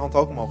dat jij je hand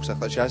ook omhoog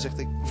zegt. Als jij zegt,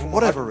 ik moet mijn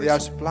Whatever hart op de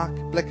reason.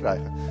 juiste plek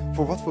krijgen.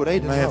 Voor wat voor You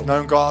reden may dan have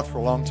ook. known God for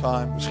a long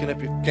time. Misschien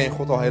ken je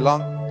God al heel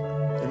lang.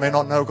 You may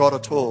not know God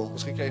at all.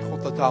 Misschien ken je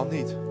God totaal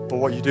niet. But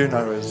what you do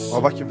know is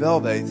Maar wat je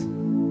wel weet,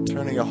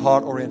 turning your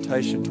heart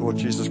orientation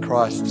towards Jesus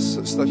Christ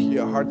is dat je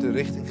je hart de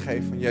richting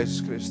geeft van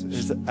Jezus Christus.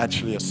 is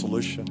actually a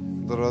solution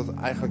Dat het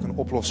eigenlijk een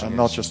oplossing and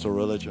not is. just a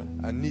religion.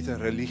 En niet een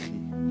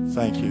religie.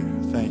 Thank you.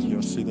 Thank you.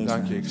 I see those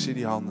Dank je, hands. ik zie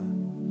die handen.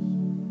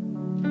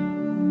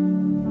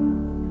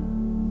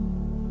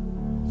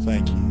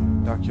 Thank you.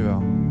 Dank je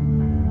wel.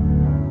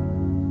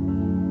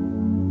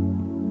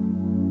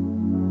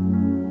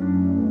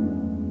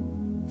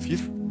 If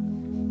you've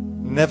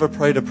never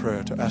prayed a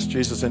prayer to ask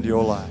Jesus into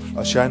your life,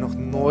 Als jij nog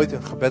nooit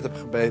een gebed hebt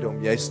gebeden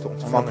om Jezus te I'm going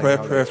to ontvangen, pray a in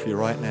jouw prayer leven, for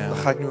you right dan now.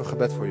 ga ik nu een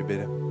gebed voor je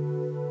bidden.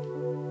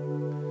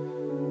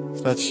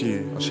 If that's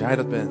you, Als jij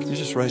dat bent, you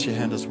just raise your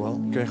hand as well.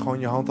 kun je gewoon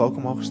je hand ook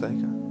omhoog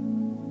steken.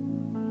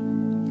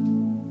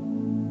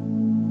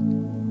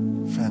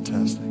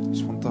 Fantastic. Dat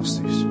is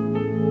fantastisch.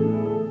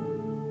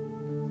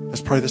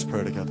 Let's pray this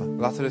prayer together.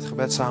 Laten we dit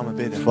gebed samen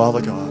bidden.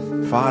 Father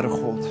God, Vader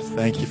God,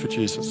 thank you for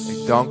Jesus.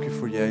 ik dank u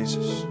voor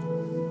Jezus.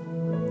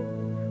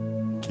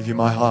 Give you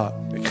my heart.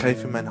 Ik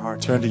geef u mijn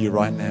hart. Turn to you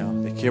right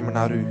now. Ik keer me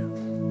naar u.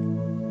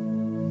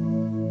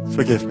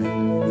 Forgive me.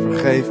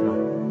 Vergeef me.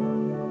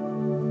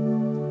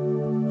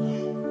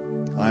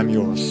 I am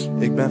yours.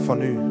 Ik ben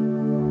van u.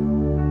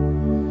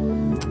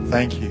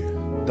 Thank you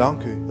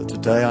Dank u that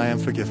today I am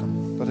forgiven.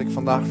 dat ik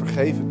vandaag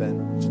vergeven ben.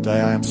 Today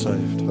I am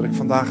saved. Dat ik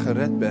vandaag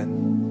gered ben.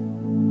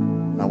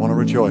 I want to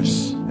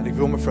rejoice En ik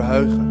wil me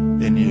verheugen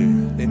in you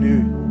in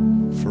u.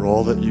 for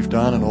all that you've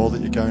done and all that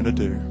you're going to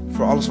do.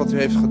 Voor alles wat u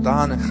heeft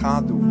gedaan en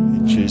gaat doen.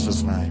 In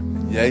Jesus' name.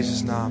 In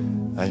Jezus' naam.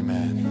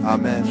 Amen.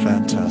 Amen.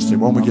 Fantastic.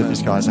 Why don't we give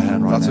these guys a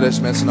hand right Laten we now?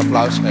 deze mensen een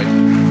applaus geven.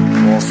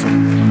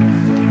 Awesome.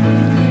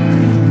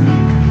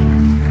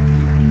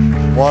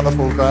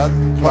 Wonderful, God.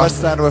 Let's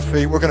stand to our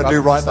feet. We're going to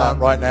do right that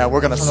right now. We're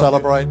going to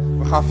celebrate.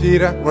 We gaan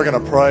vieren. We're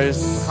going to praise.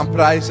 We gaan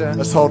prijzen.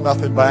 Let's hold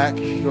nothing back.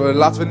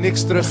 Laten we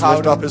niks Let's lift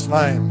terughouden. up his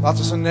name. Laten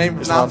we zijn naam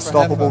He's an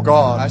unstoppable verheffen.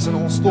 God. Hij is een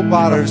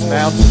onstopbare Moves God.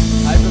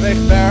 mountains. Hij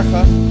beweegt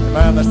bergen.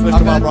 Amen. Let's lift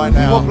him Amen. up right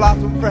Kom op, now.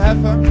 laten we hem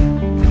verheffen.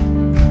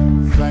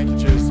 Thank you,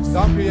 Jesus.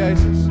 Dank u,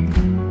 Jezus.